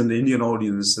some reason, the Indian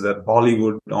audience, that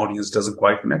Bollywood audience, doesn't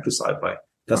quite connect to sci-fi.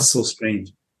 That's so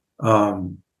strange.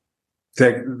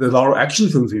 There's a lot of action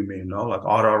films we made, like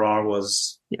RRR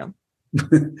was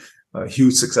a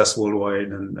huge success worldwide,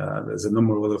 and there's a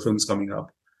number of other films coming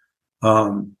up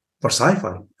for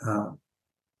sci-fi.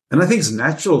 And I think it's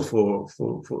natural for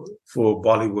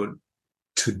Bollywood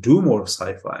to do more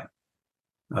sci-fi.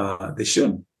 They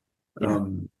should.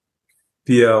 When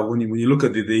you look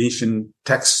at the ancient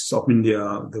texts of India,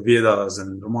 the Vedas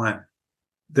and Ramayana,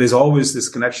 there's always this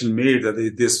connection made that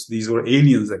these were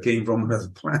aliens that came from another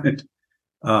planet.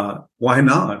 Why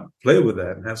not play with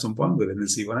that and have some fun with it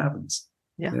and see what happens?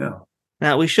 Yeah.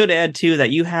 Now, we should add, too,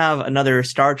 that you have another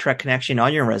Star Trek connection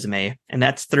on your resume, and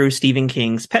that's through Stephen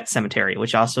King's Pet Sematary,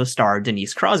 which also starred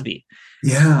Denise Crosby.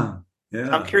 Yeah.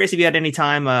 I'm curious if you had any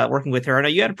time working with her. I know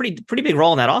you had a pretty big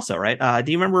role in that also, right?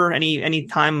 Do you remember any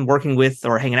time working with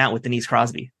or hanging out with Denise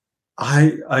Crosby?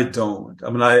 I don't. I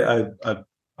mean,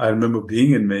 I remember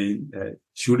being in Maine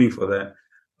shooting for that.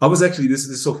 I was actually, this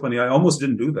is so funny, I almost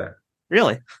didn't do that.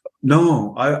 Really?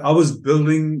 No, I was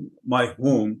building my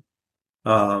home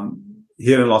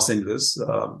here in Los Angeles.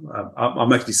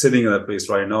 I'm actually sitting in that place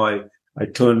right now. I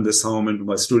turned this home into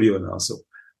my studio now. So,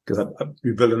 because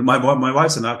we built it. My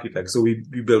wife's an architect, so we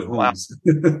build homes,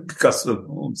 custom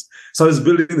homes. So I was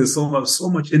building this so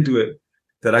much into it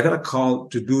that I got a call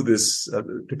to do this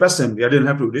to Pest Sematary. I didn't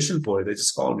have to audition for it. They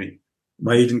just called me.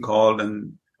 My agent called,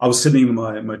 and I was sitting in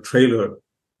my trailer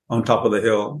on top of the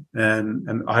hill,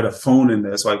 and I had a phone in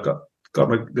there. So I got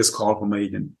this call from my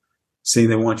agent saying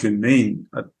they want you in Maine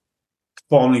the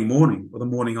following morning or the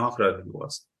morning after, I think it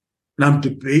was. And I'm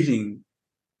debating,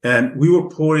 and we were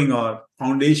pouring our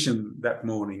foundation that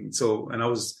morning. And I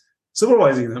was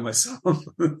supervising them myself.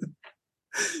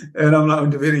 And I'm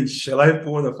debating, shall I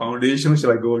pour the foundation or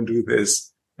shall I go and do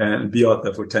this and be out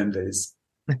there for 10 days?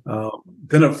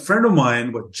 Then a friend of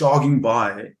mine was jogging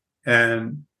by,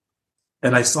 and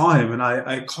I saw him, and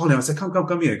I called him. I said,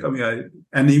 come here.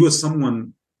 And he was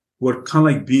someone who had kind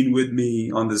of like been with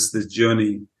me on this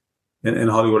journey in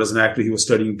Hollywood as an actor. He was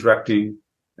studying directing,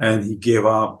 and he gave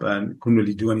up and couldn't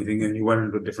really do anything, and he went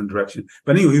into a different direction.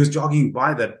 But anyway, he was jogging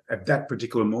by at that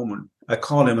particular moment. I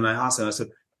called him and I asked him, I said,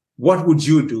 what would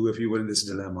you do if you were in this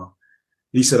dilemma?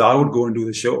 He said, I would go and do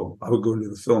the show. I would go and do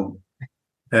the film.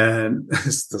 And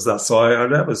that's how I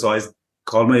heard that. So I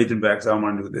called my agent back, said, I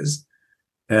want to do this.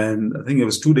 And I think it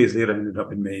was 2 days later, I ended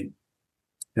up in Maine.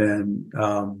 And,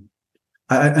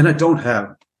 I don't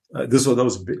have,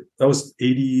 that was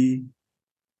 80,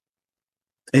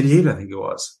 88, I think it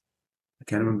was. I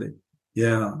can't remember.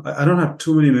 Yeah, I don't have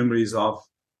too many memories of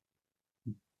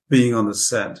being on the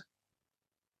set.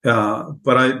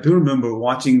 But I do remember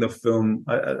watching the film.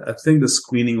 I think the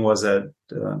screening was at,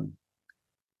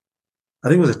 I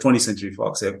think it was at 20th Century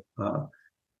Fox. And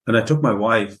I took my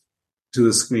wife to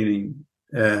the screening,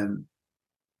 and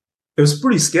it was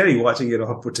pretty scary watching it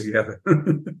all put together,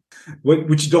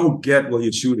 which you don't get while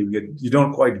you're shooting it. You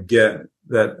don't quite get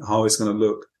that, how it's going to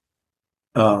look.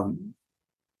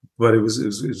 But it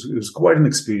was quite an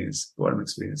experience,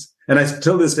 And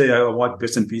till this day, I watch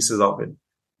bits and pieces of it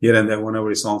here and there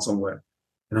whenever it's on somewhere.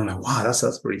 And I'm like, wow,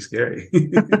 that's pretty scary.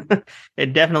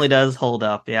 It definitely does hold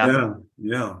up. Yeah.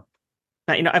 Yeah.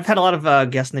 Now, I've had a lot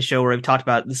of guests in the show where we've talked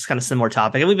about this kind of similar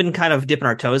topic, and we've been kind of dipping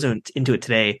our toes into it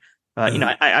today.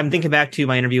 I'm thinking back to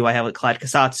my interview I had with Clyde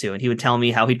Kasatsu, and he would tell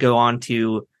me how he'd go on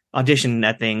to audition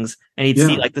at things, and he'd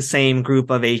see like the same group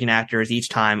of Asian actors each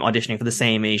time auditioning for the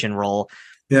same Asian role.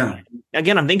 Yeah.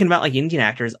 Again, I'm thinking about like Indian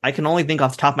actors. I can only think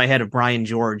off the top of my head of Brian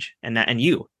George and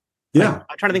you. Yeah. Like,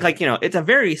 I'm trying to think it's a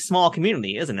very small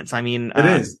community, isn't it? So, I mean, it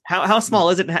is. How small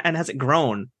is it, and has it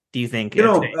grown, do you think?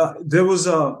 There was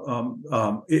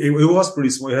it was pretty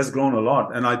small. It has grown a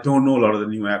lot. And I don't know a lot of the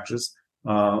new actors,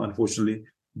 unfortunately.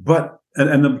 But,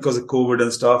 and then because of COVID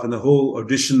and stuff, and the whole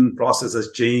audition process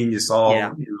has changed. It's all,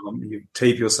 you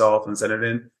tape yourself and send it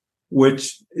in,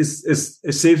 which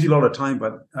it saves you a lot of time.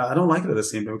 But I don't like it at the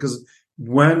same time, because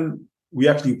when we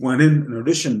actually went in an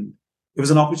audition, it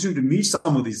was an opportunity to meet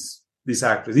some of these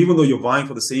actors, even though you're vying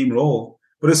for the same role.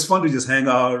 But it's fun to just hang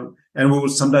out,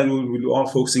 and sometimes we'll be all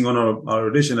focusing on our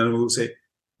audition, and we'll say,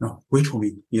 "No, wait for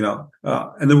me,"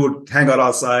 and then we'll hang out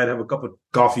outside, have a cup of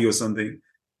coffee or something.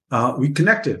 We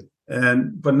connected,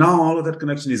 but now all of that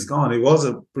connection is gone. It was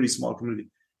a pretty small community.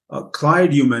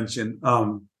 Clyde, you mentioned,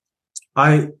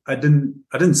 I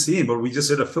didn't see him, but we just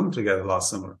did a film together last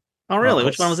summer. Oh, really?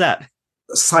 Which one was that?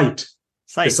 Sight.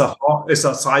 It's a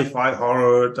sci-fi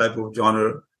horror type of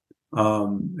genre.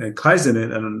 And Kai's in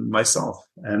it, and myself.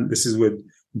 And this is with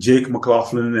Jake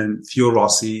McLaughlin and Theo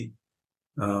Rossi.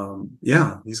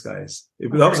 These guys.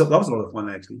 That was a lot of fun,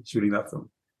 actually, shooting that film.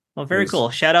 Well, very cool.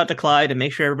 Shout out to Clyde, and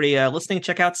make sure everybody listening,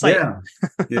 check out Sight.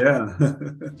 Yeah.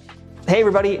 Hey,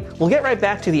 everybody. We'll get right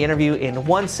back to the interview in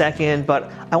 1 second, but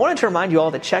I wanted to remind you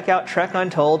all to check out Trek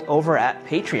Untold over at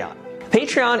Patreon.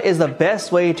 Patreon is the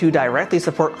best way to directly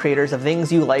support creators of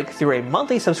things you like through a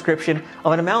monthly subscription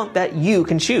of an amount that you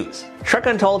can choose. Trek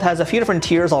Untold has a few different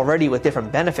tiers already with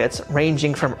different benefits,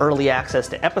 ranging from early access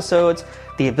to episodes,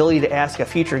 the ability to ask a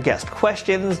future guest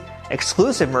questions,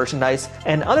 exclusive merchandise,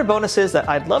 and other bonuses that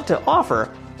I'd love to offer,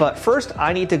 but first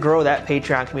I need to grow that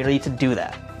Patreon community to do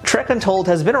that. Trek Untold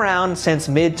has been around since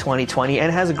mid-2020 and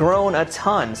has grown a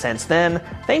ton since then,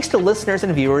 thanks to listeners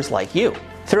and viewers like you.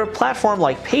 Through a platform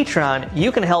like Patreon,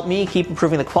 you can help me keep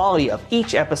improving the quality of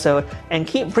each episode and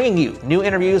keep bringing you new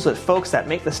interviews with folks that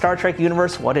make the Star Trek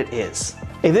universe what it is.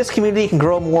 If this community can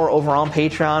grow more over on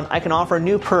Patreon, I can offer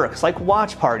new perks like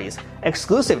watch parties,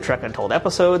 exclusive Trek Untold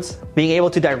episodes, being able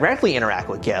to directly interact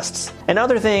with guests, and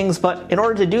other things, but in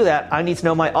order to do that, I need to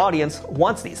know my audience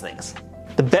wants these things.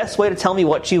 The best way to tell me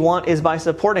what you want is by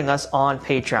supporting us on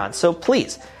Patreon, so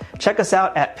please, check us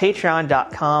out at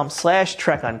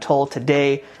patreon.com/TrekUntold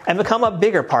today and become a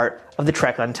bigger part of the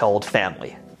Trek Untold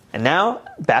family. And now,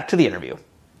 back to the interview.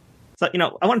 So,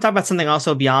 I want to talk about something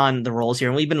also beyond the roles here,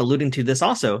 and we've been alluding to this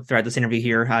also throughout this interview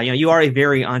here. How, you are a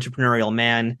very entrepreneurial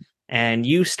man, and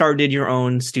you started your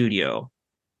own studio.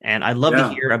 And I'd love to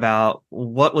hear about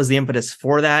what was the impetus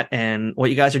for that and what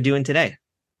you guys are doing today.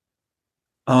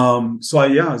 I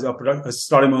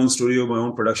started my own studio, my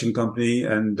own production company,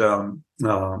 and and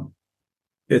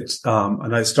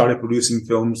I started producing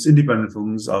films, independent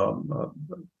films,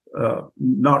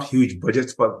 not huge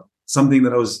budgets, but something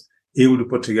that I was able to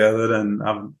put together, and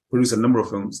I've produced a number of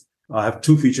films. I have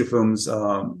 2 feature films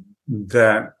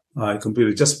that I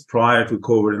completed just prior to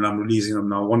COVID, and I'm releasing them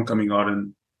now. One coming out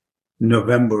in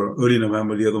November, early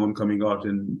November, the other one coming out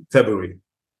in February.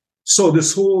 So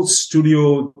this whole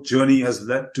studio journey has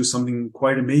led to something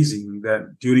quite amazing,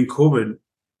 that during COVID,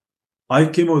 I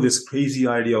came up with this crazy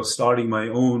idea of starting my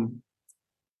own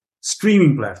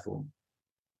streaming platform,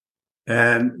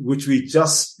 and which we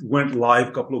just went live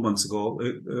a couple of months ago.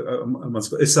 And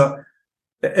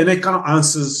it kind of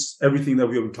answers everything that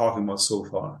we have been talking about so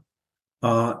far.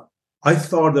 I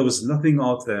thought there was nothing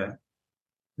out there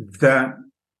that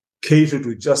catered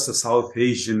to just the South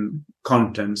Asian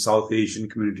content, South Asian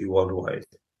community worldwide,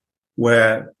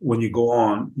 where when you go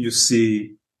on, you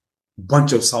see a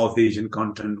bunch of South Asian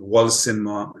content, world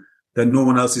cinema that no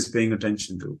one else is paying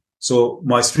attention to. So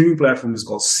my streaming platform is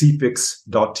called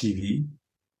cpix.tv,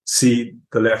 the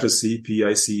letter C,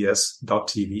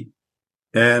 PICS.tv.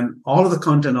 And all of the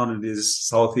content on it is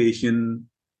South Asian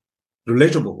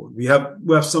relatable. We have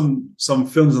some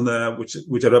films on there which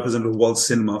are representative of world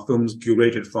cinema, films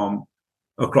curated from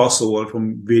across the world,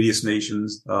 from various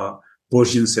nations,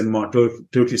 Persian cinema,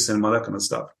 Turkish cinema, that kind of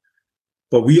stuff.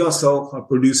 But we ourselves are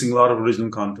producing a lot of original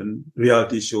content,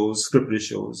 reality shows, scripted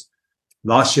shows.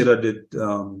 Last year I did,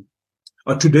 to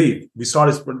date, we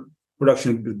started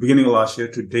production at the beginning of last year.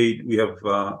 To date, we have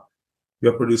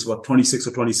produced about 26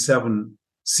 or 27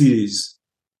 series,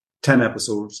 10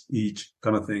 episodes each,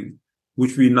 kind of thing,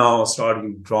 which we now are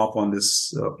starting to drop on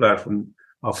this platform.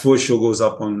 Our first show goes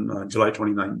up on July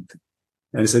 29th.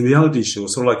 And it's a reality show,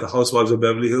 sort of like the Housewives of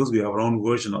Beverly Hills. We have our own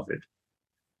version of it,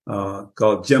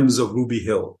 called Gems of Ruby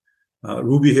Hill.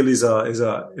 Ruby Hill is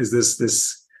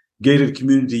this gated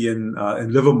community in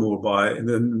Livermore,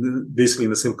 basically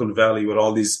in the Silicon Valley, where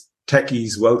all these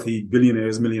techies, wealthy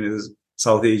billionaires, millionaires,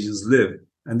 South Asians live,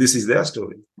 and this is their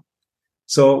story.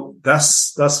 So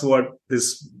that's what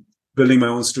this building my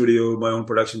own studio, my own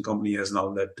production company has now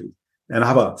led to. And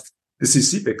how about this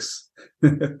is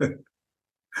CPIX.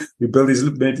 We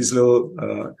made these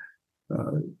little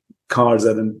cards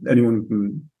that anyone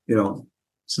can,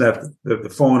 snap the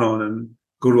phone on and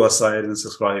go to our site and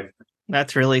subscribe.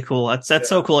 That's really cool. That's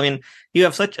so cool. I mean, you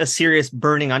have such a serious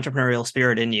burning entrepreneurial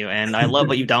spirit in you, and I love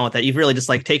what you've done with that. You've really just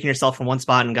like taken yourself from one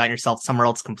spot and gotten yourself somewhere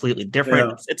else completely different.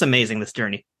 Yeah. It's amazing, this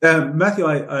journey. Matthew,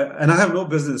 I have no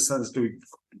business sense, to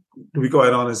be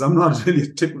quite honest. I'm not really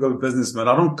a typical businessman.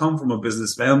 I don't come from a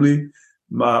business family.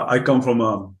 I come from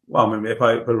if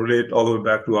I relate all the way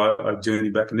back to our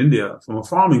journey back in India, from a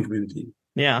farming community.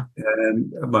 Yeah.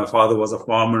 And my father was a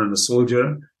farmer and a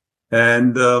soldier.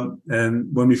 And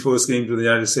when we first came to the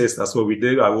United States, that's what we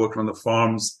did. I worked on the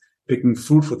farms, picking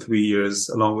fruit for 3 years,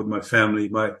 along with my family.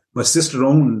 My sister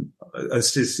owned,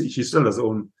 she still does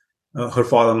own, her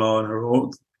father-in-law and her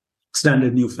own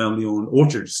standard new family owned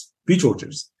orchards, peach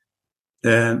orchards.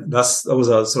 And that was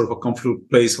a sort of a comfortable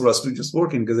place for us to just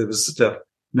work in, because it was such a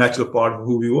natural part of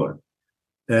who we were.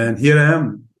 And here I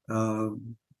am,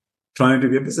 trying to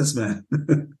be a businessman.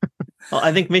 Well,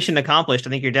 I think mission accomplished. I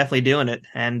think you're definitely doing it.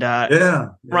 And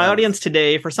for my audience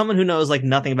today, for someone who knows like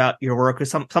nothing about your work, or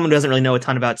someone who doesn't really know a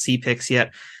ton about CPIX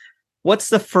yet, what's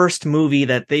the first movie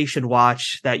that they should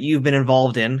watch that you've been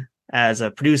involved in as a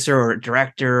producer or a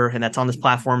director, and that's on this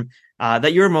platform,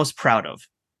 that you're most proud of?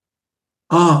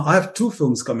 I have two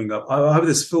films coming up. I have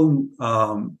this film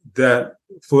that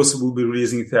first will be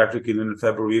releasing theatrically in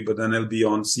February, but then it'll be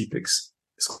on CPIX.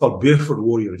 It's called Barefoot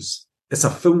Warriors. It's a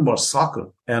film about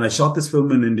soccer. And I shot this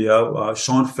film in India.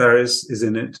 Sean Ferris is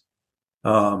in it.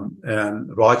 And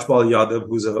Rajpal Yadav,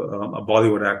 who's a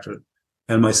Bollywood actor,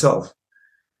 and myself.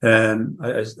 And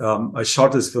I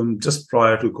shot this film just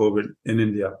prior to COVID in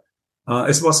India.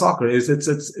 It's about soccer. It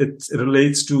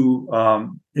relates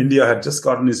to, India had just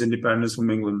gotten its independence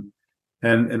from England.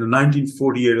 And in the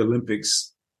 1948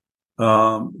 Olympics,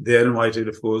 they're invited,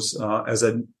 of course, as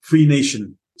a free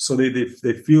nation. So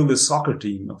they feel this soccer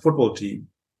team, a football team,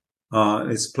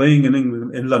 is playing in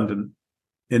England, in London,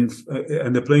 and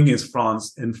they're playing against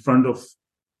France in front of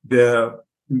their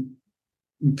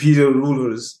imperial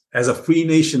rulers as a free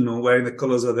nation, wearing the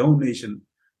colors of their own nation,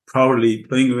 proudly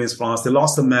playing against France. They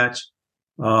lost the match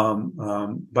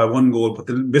by 1 goal, but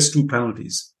they missed 2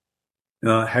 penalties.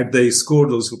 Had they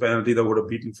scored those 2 penalties, they would have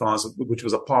beaten France, which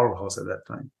was a powerhouse at that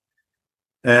time.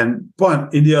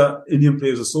 But Indian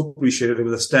players were so appreciated. There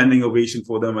was a standing ovation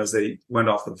for them as they went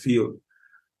off the field.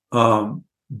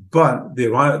 But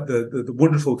the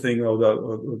wonderful thing, or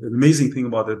the amazing thing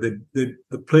about it,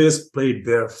 the players played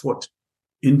barefoot.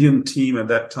 Indian team at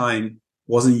that time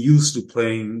wasn't used to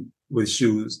playing with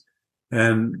shoes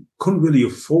and couldn't really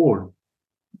afford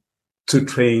to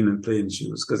train and play in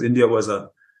shoes, because India was a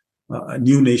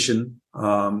new nation,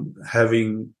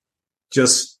 having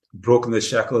just broken the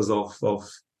shackles of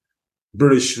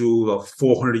British rule, of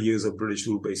 400 years of British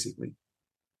rule, basically.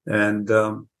 And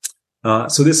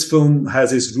so this film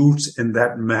has its roots in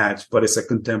that match, but it's a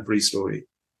contemporary story.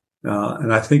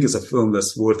 And I think it's a film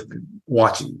that's worth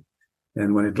watching.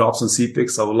 And when it drops on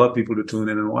CPIX, I would love people to tune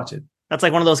in and watch it. That's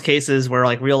like one of those cases where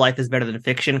like real life is better than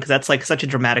fiction, because that's like such a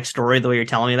dramatic story, the way you're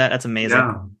telling me that. That's amazing.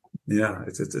 Yeah.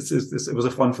 It was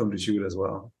a fun film to shoot as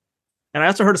well. And I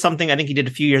also heard of something I think you did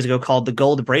a few years ago called The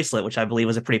Gold Bracelet, which I believe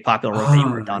was a pretty popular role that you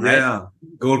worked on, right? Yeah,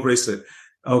 Gold Bracelet.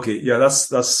 Okay, yeah,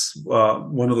 that's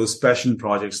one of those passion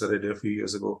projects that I did a few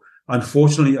years ago.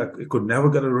 Unfortunately, I could never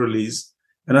get a release.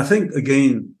 And I think,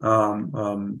 again,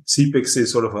 CPIX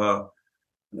is sort of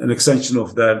an extension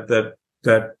of that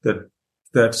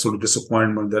sort of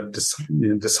disappointment, that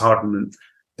disheartenment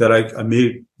that I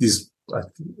made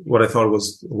what I thought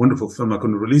was a wonderful film. I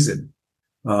couldn't release it.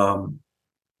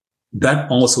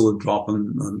 That also will drop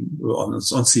on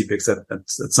CPIX at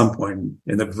some point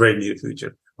in the very near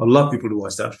future. I'd love people to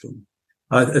watch that film.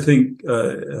 I think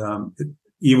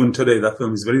even today that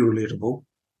film is very relatable.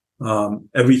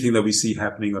 Everything that we see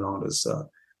happening around us,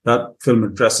 that film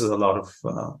addresses a lot of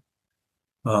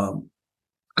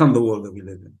kind of the world that we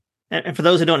live in. And for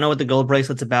those who don't know what the Gold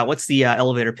Bracelet's about, what's the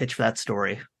elevator pitch for that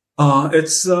story?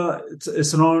 It's set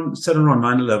around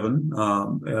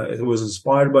 9/11. It was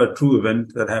inspired by a true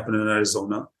event that happened in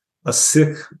Arizona. A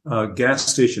Sikh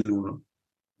gas station owner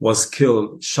was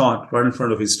killed, shot right in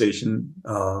front of his station.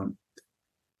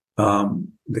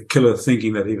 The killer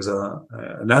thinking that he was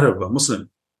an Arab, a Muslim.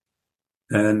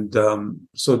 And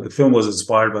so the film was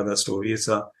inspired by that story.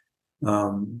 I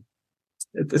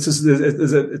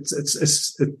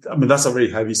mean, that's a very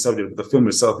heavy subject, but the film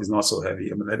itself is not so heavy.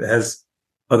 I mean, it has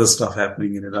other stuff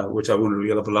happening in it, which I wouldn't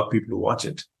really have a lot of people to watch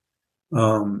it.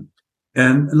 And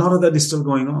a lot of that is still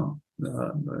going on.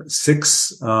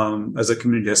 Sikhs, as a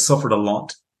community, has suffered a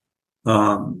lot,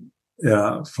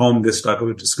 from this type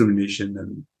of discrimination.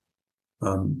 And,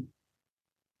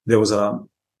 there was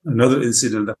another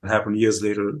incident that happened years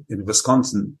later in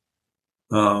Wisconsin,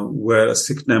 where a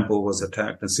Sikh temple was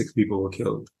attacked and 6 people were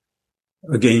killed.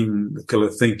 Again, the killer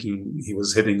thinking he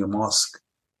was hitting a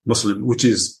Muslim, which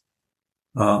is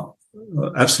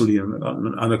absolutely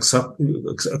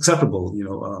unacceptable.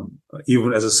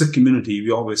 Even as a Sikh community,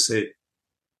 we always say,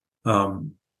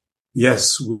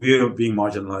 yes, we are being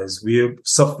marginalized, we are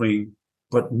suffering,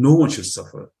 but no one should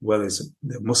suffer, whether it's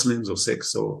Muslims or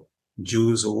Sikhs or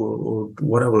Jews or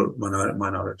whatever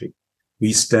minority.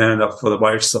 We stand up for the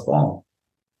rights of all.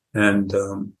 And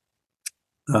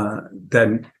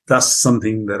then that's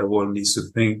something that the world needs to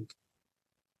think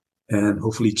and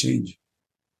hopefully change.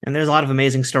 And there's a lot of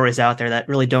amazing stories out there that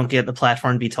really don't get the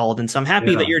platform to be told. And so I'm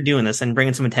happy that you're doing this and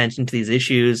bringing some attention to these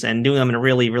issues and doing them in a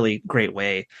really, really great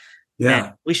way. Yeah.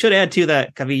 And we should add to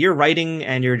that, Kavi, you're writing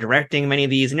and you're directing many of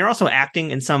these, and you're also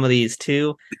acting in some of these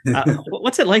too.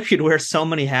 What's it like for you to wear so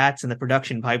many hats in the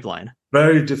production pipeline?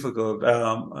 Very difficult.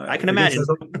 I can imagine.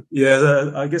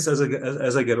 I guess as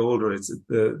I get older, it's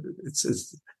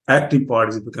acting part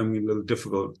is becoming a little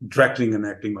difficult. Directing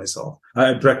myself.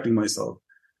 So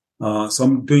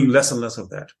I'm doing less and less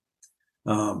of that.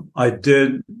 I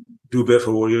did do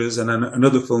Barefoot Warriors and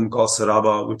another film called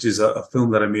Saraba, which is a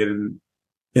film that I made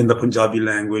in the Punjabi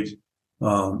language.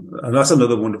 And that's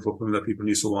another wonderful film that people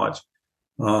need to watch.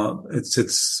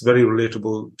 It's very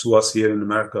relatable to us here in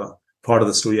America. Part of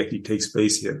the story actually takes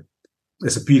place here.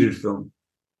 It's a period film.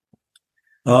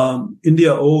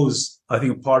 India owes, I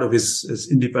think, a part of his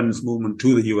independence movement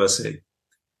to the USA,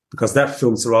 because that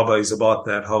film, Saraba, is about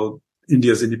that, how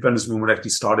India's independence movement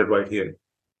actually started right here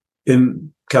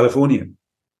in California.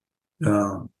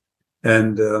 And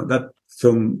that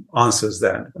film answers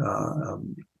that,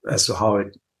 as to how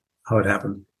it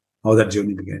happened, how that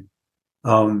journey began.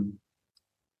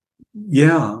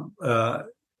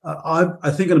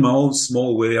 I think in my own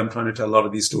small way, I'm trying to tell a lot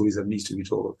of these stories that needs to be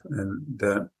told and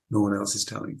that no one else is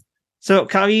telling. So,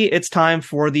 Kavi, it's time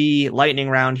for the lightning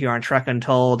round here on Trek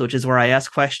Untold, which is where I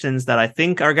ask questions that I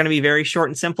think are going to be very short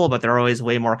and simple, but they're always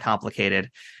way more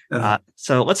complicated.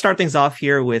 So let's start things off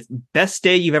here with best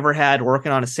day you've ever had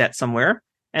working on a set somewhere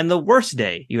and the worst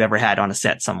day you ever had on a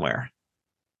set somewhere.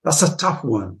 That's a tough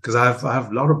one because I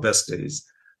have a lot of best days.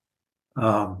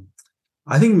 I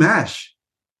think MASH.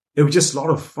 It was just a lot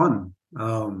of fun.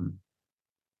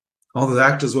 All the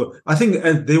actors were, I think,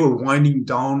 and they were winding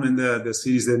down in the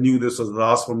series. They knew this was the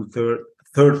last from the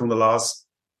third from the last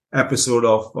episode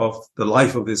of the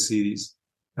life of this series.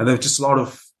 And there was just a lot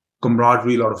of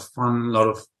camaraderie, a lot of fun, a lot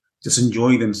of just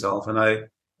enjoying themselves. It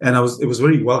was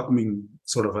very welcoming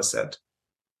sort of a set.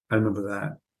 I remember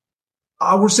that.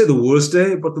 I would say the worst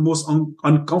day, but the most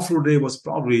uncomfortable day was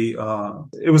probably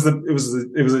it was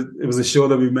a show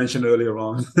that we mentioned earlier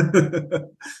on,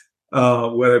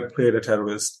 where I played a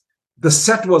terrorist. The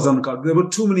set was uncomfortable. There were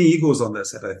too many egos on that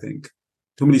set. I think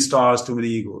too many stars, too many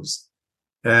egos,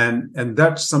 and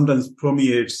that sometimes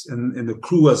permeates in the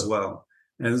crew as well.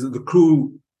 And the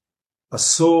crew are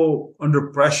so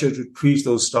under pressure to treat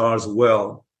those stars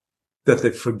well that they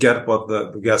forget about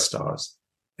the guest stars.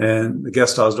 And the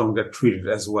guest stars don't get treated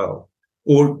as well,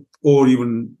 or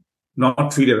even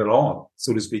not treated at all,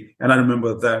 so to speak. And I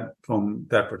remember that from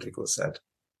that particular set.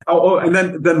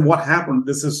 And then what happened?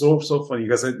 This is so funny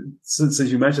because since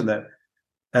you mentioned that,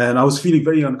 and I was feeling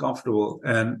very uncomfortable,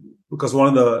 and because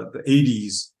one of the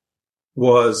ADs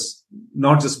was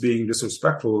not just being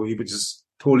disrespectful, he was just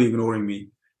totally ignoring me.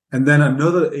 And then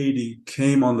another AD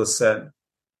came on the set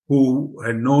who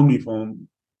had known me from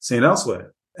St.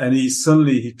 Elsewhere. And he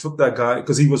took that guy,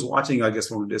 because he was watching, I guess,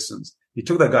 from a distance. He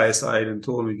took that guy aside and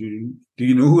told me, do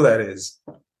you know who that is?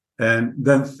 And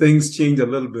then things changed a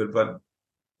little bit, but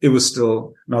it was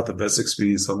still not the best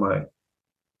experience of my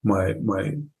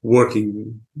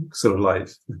working sort of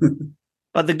life.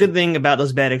 But the good thing about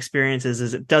those bad experiences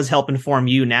is it does help inform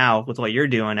you now with what you're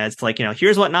doing. It's like,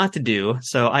 here's what not to do.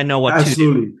 So I know what to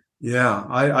do. Yeah.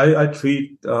 I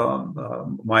treat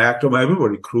my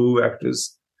everybody, crew,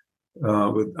 actors,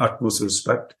 with utmost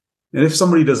respect. And if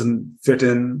somebody doesn't fit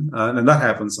in, and that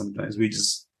happens sometimes, we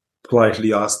just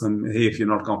politely ask them, hey, if you're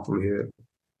not comfortable here,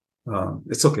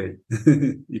 it's okay.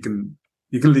 You can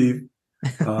leave.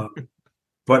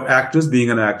 But actors, being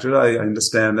an actor, I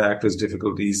understand the actors'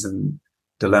 difficulties and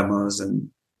dilemmas,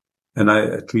 and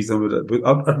I treat them with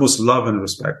utmost love and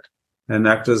respect. And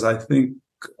actors, I think,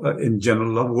 in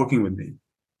general, love working with me.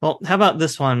 Well, how about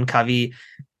this one, Kavi?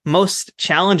 Most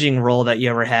challenging role that you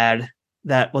ever had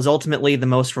that was ultimately the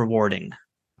most rewarding?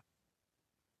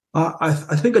 I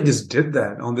think I just did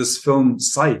that on this film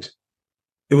Sight.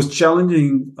 It was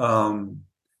challenging.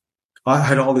 I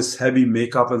had all this heavy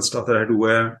makeup and stuff that I had to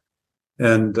wear.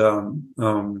 And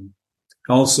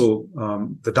also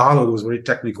the dialogue was very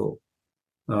technical.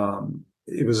 Sometimes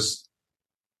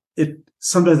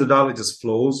the dialogue just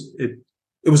flows. It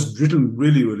was written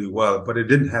really, really well, but it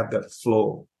didn't have that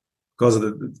flow because of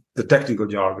the technical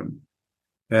jargon.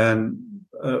 And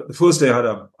the first day I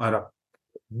had a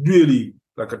really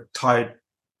like a tight,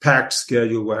 packed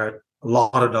schedule where I had a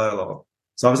lot of dialogue.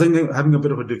 So I was having a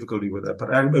bit of a difficulty with that,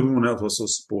 but everyone else was so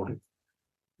supportive.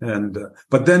 And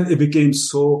but then it became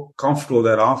so comfortable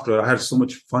that after I had so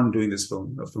much fun doing this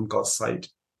film, a film called Sight.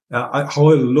 How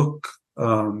I look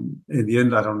in the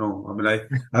end, I don't know. I mean, I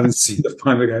haven't seen the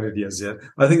final edit yet.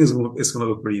 I think it's going to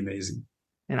look pretty amazing.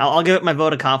 And I'll give it my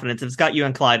vote of confidence. If it's got you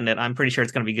and Clyde in it, I'm pretty sure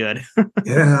it's going to be good.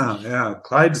 Yeah.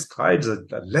 Clyde's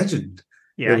a legend.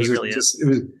 Yeah, he really is. It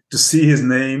was to see his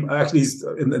name. Actually, he's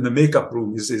in the makeup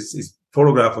room. His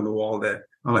photograph on the wall there.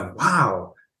 I'm like,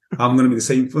 wow, I'm going to be the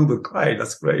same film with Clyde.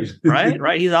 That's great.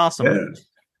 Right. He's awesome.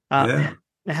 Yeah.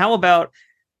 How about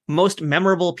most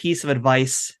memorable piece of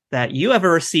advice that you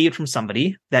ever received from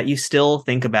somebody that you still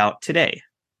think about today?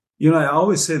 I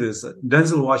always say this,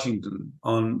 Denzel Washington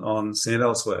on St.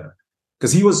 Elsewhere,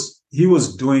 because he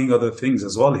was doing other things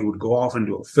as well. He would go off and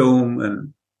do a film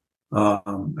and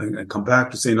come back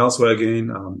to St. Elsewhere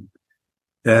again.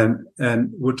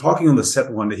 And we're talking on the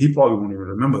set one day. He probably won't even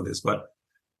remember this, but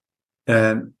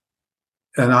I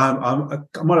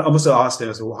must have asked him.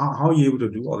 I said, well, how are you able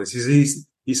to do all this?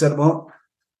 He said, well,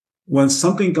 when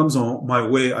something comes on my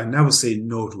way, I never say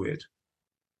no to it.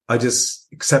 I just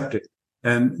accept it.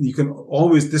 And you can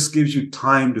always, this gives you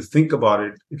time to think about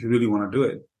it if you really want to do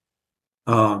it.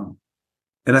 And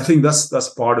I think that's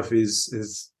part of his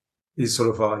sort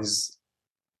of his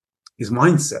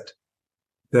mindset.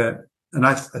 And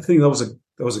I think that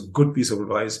was a good piece of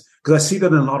advice, because I see that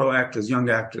in a lot of actors,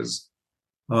 young actors.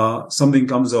 Something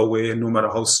comes their way, and no matter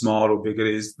how small or big it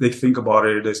is, they think about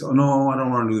it. They say, oh no, I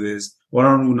don't want to do this. Or I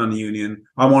don't want to do non-union.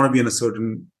 I want to be in a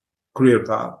certain career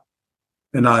path.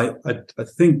 And I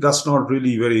think that's not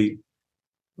really very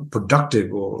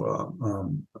productive, or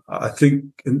I think,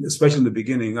 especially in the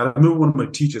beginning, I remember one of my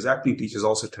teachers, acting teachers,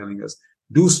 also telling us,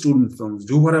 do student films,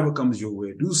 do whatever comes your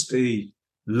way, do stage,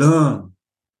 learn.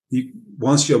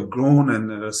 Once you have grown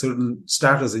and a certain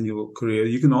status in your career,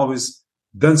 you can always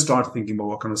then start thinking about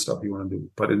what kind of stuff you want to do.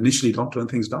 But initially, don't turn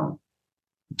things down.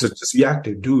 Just be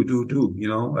active, do.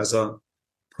 As a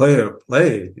player,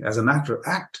 play. As an actor,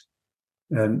 act.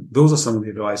 And those are some of the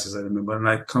advices I remember, and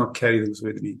I kind of carry those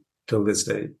with me till this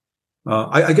day.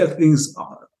 I get things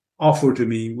offered to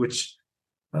me, which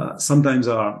sometimes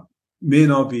may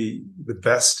not be the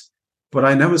best, but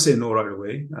I never say no right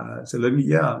away. So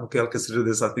I'll consider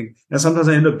this, I think. And sometimes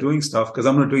I end up doing stuff because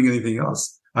I'm not doing anything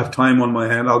else. I have time on my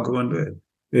hand, I'll go and do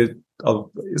it.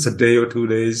 It's a day or 2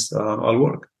 days, I'll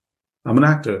work. I'm an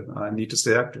actor. I need to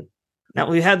stay active. Now,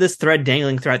 we had this thread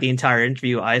dangling throughout the entire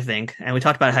interview, I think, and we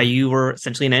talked about how you were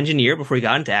essentially an engineer before you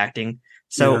got into acting.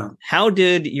 So How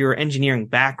did your engineering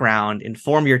background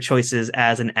inform your choices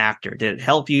as an actor? Did it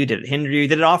help you? Did it hinder you?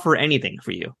 Did it offer anything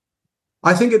for you?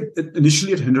 I think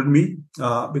initially it hindered me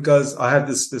because I had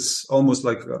this almost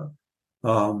like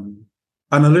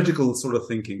analytical sort of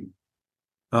thinking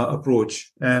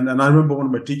approach. And I remember one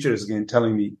of my teachers again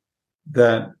telling me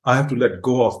that I have to let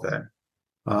go of that.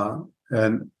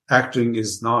 And acting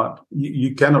is not,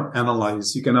 you cannot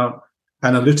analyze, you cannot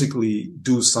analytically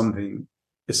do something.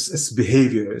 It's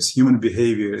behavior, it's human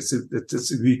behavior. It's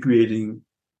recreating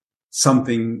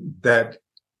something that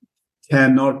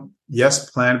cannot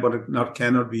yes, planned, but it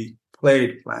cannot be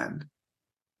played planned.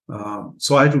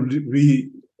 So I had to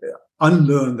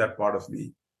unlearn that part of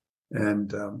me.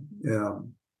 And,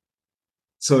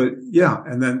 so yeah,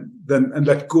 and then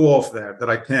let go of that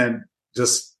I can't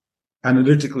just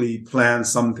analytically plan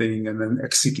something and then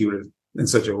execute it in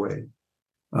such a way.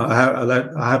 I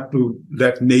have to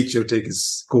let nature take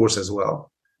its course as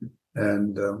well.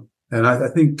 And I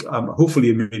think, hopefully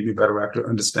it made me a better actor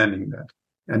understanding that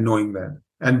and knowing that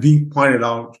and being pointed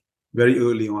out very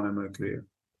early on in my career.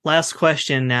 Last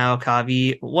question now,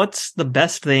 Kavi. What's the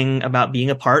best thing about being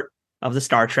a part of the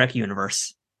Star Trek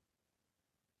universe?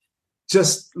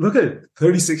 Just look at it.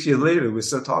 36 years later, we're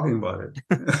still talking about it.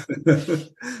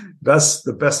 That's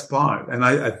the best part. And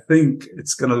I think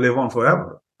it's going to live on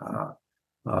forever,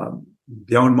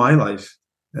 beyond my life.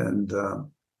 And I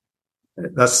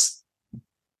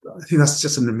think that's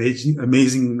just an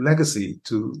amazing legacy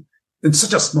to, in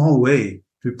such a small way,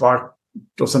 to be part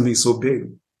of something so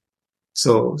big,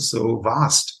 so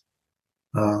vast.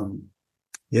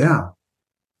 Yeah.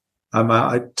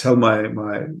 I tell my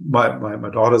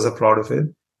daughters are proud of it,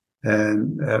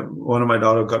 and one of my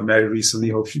daughters got married recently.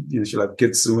 Hope she'll have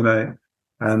kids soon.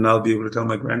 And I'll be able to tell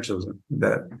my grandchildren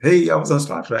that, hey, I was on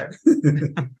Star Trek.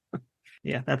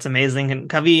 Yeah, that's amazing. And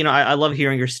Kavi, I love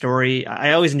hearing your story.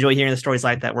 I always enjoy hearing the stories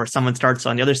like that, where someone starts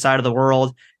on the other side of the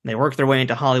world and they work their way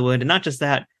into Hollywood. And not just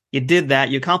that, you did that,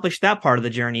 you accomplished that part of the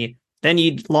journey. Then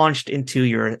you launched into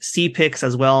your CPICs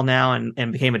as well now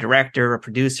and became a director, a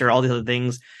producer, all these other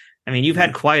things. I mean, you've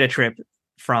had quite a trip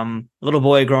from a little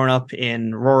boy growing up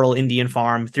in rural Indian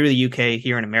farm through the UK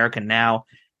here in America now.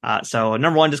 So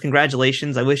number one, just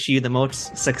congratulations. I wish you the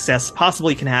most success possible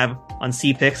you can have on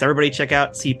CPICs. Everybody check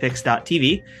out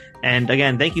cpix.tv. And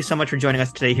again, thank you so much for joining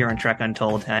us today here on Trek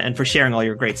Untold and for sharing all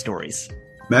your great stories.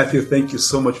 Matthew, thank you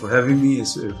so much for having me.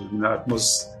 It's been a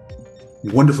most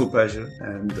wonderful pleasure.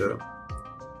 And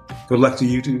good luck to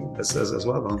you too as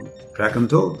well on Trek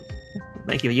Untold.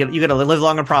 Thank you. You got to live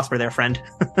long and prosper there, friend.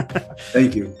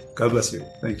 Thank you. God bless you.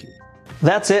 Thank you.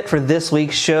 That's it for this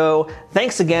week's show.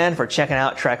 Thanks again for checking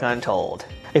out Trek Untold.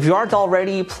 If you aren't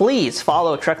already, please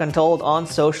follow Trek Untold on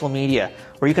social media,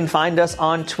 where you can find us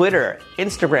on Twitter,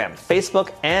 Instagram,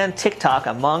 Facebook, and TikTok,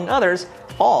 among others,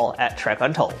 all at Trek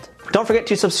Untold. Don't forget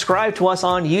to subscribe to us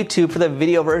on YouTube for the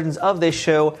video versions of this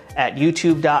show at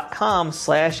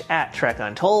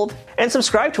youtube.com/@TrekUntold, and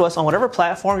subscribe to us on whatever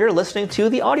platform you're listening to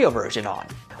the audio version on.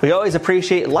 We always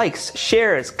appreciate likes,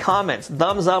 shares, comments,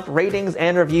 thumbs up, ratings,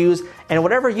 and reviews, and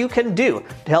whatever you can do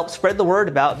to help spread the word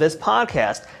about this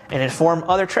podcast and inform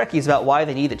other Trekkies about why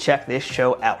they need to check this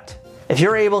show out. If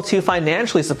you're able to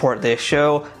financially support this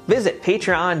show, visit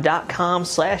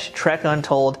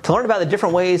patreon.com/TrekUntold to learn about the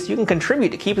different ways you can contribute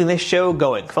to keeping this show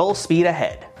going full speed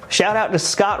ahead. Shout out to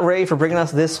Scott Ray for bringing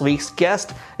us this week's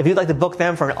guest. If you'd like to book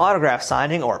them for an autograph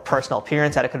signing or personal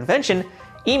appearance at a convention,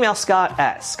 email Scott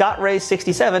at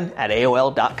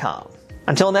scottray67@aol.com.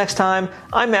 Until next time,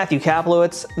 I'm Matthew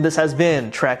Kaplowitz. This has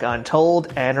been Trek Untold,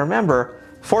 and remember,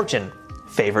 fortune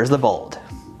favors the bold.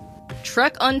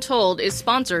 Trek Untold is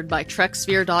sponsored by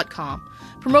TrekSphere.com,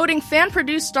 promoting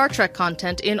fan-produced Star Trek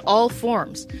content in all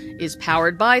forms, is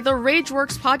powered by the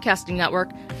Rageworks podcasting network,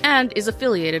 and is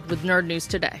affiliated with Nerd News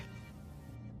Today.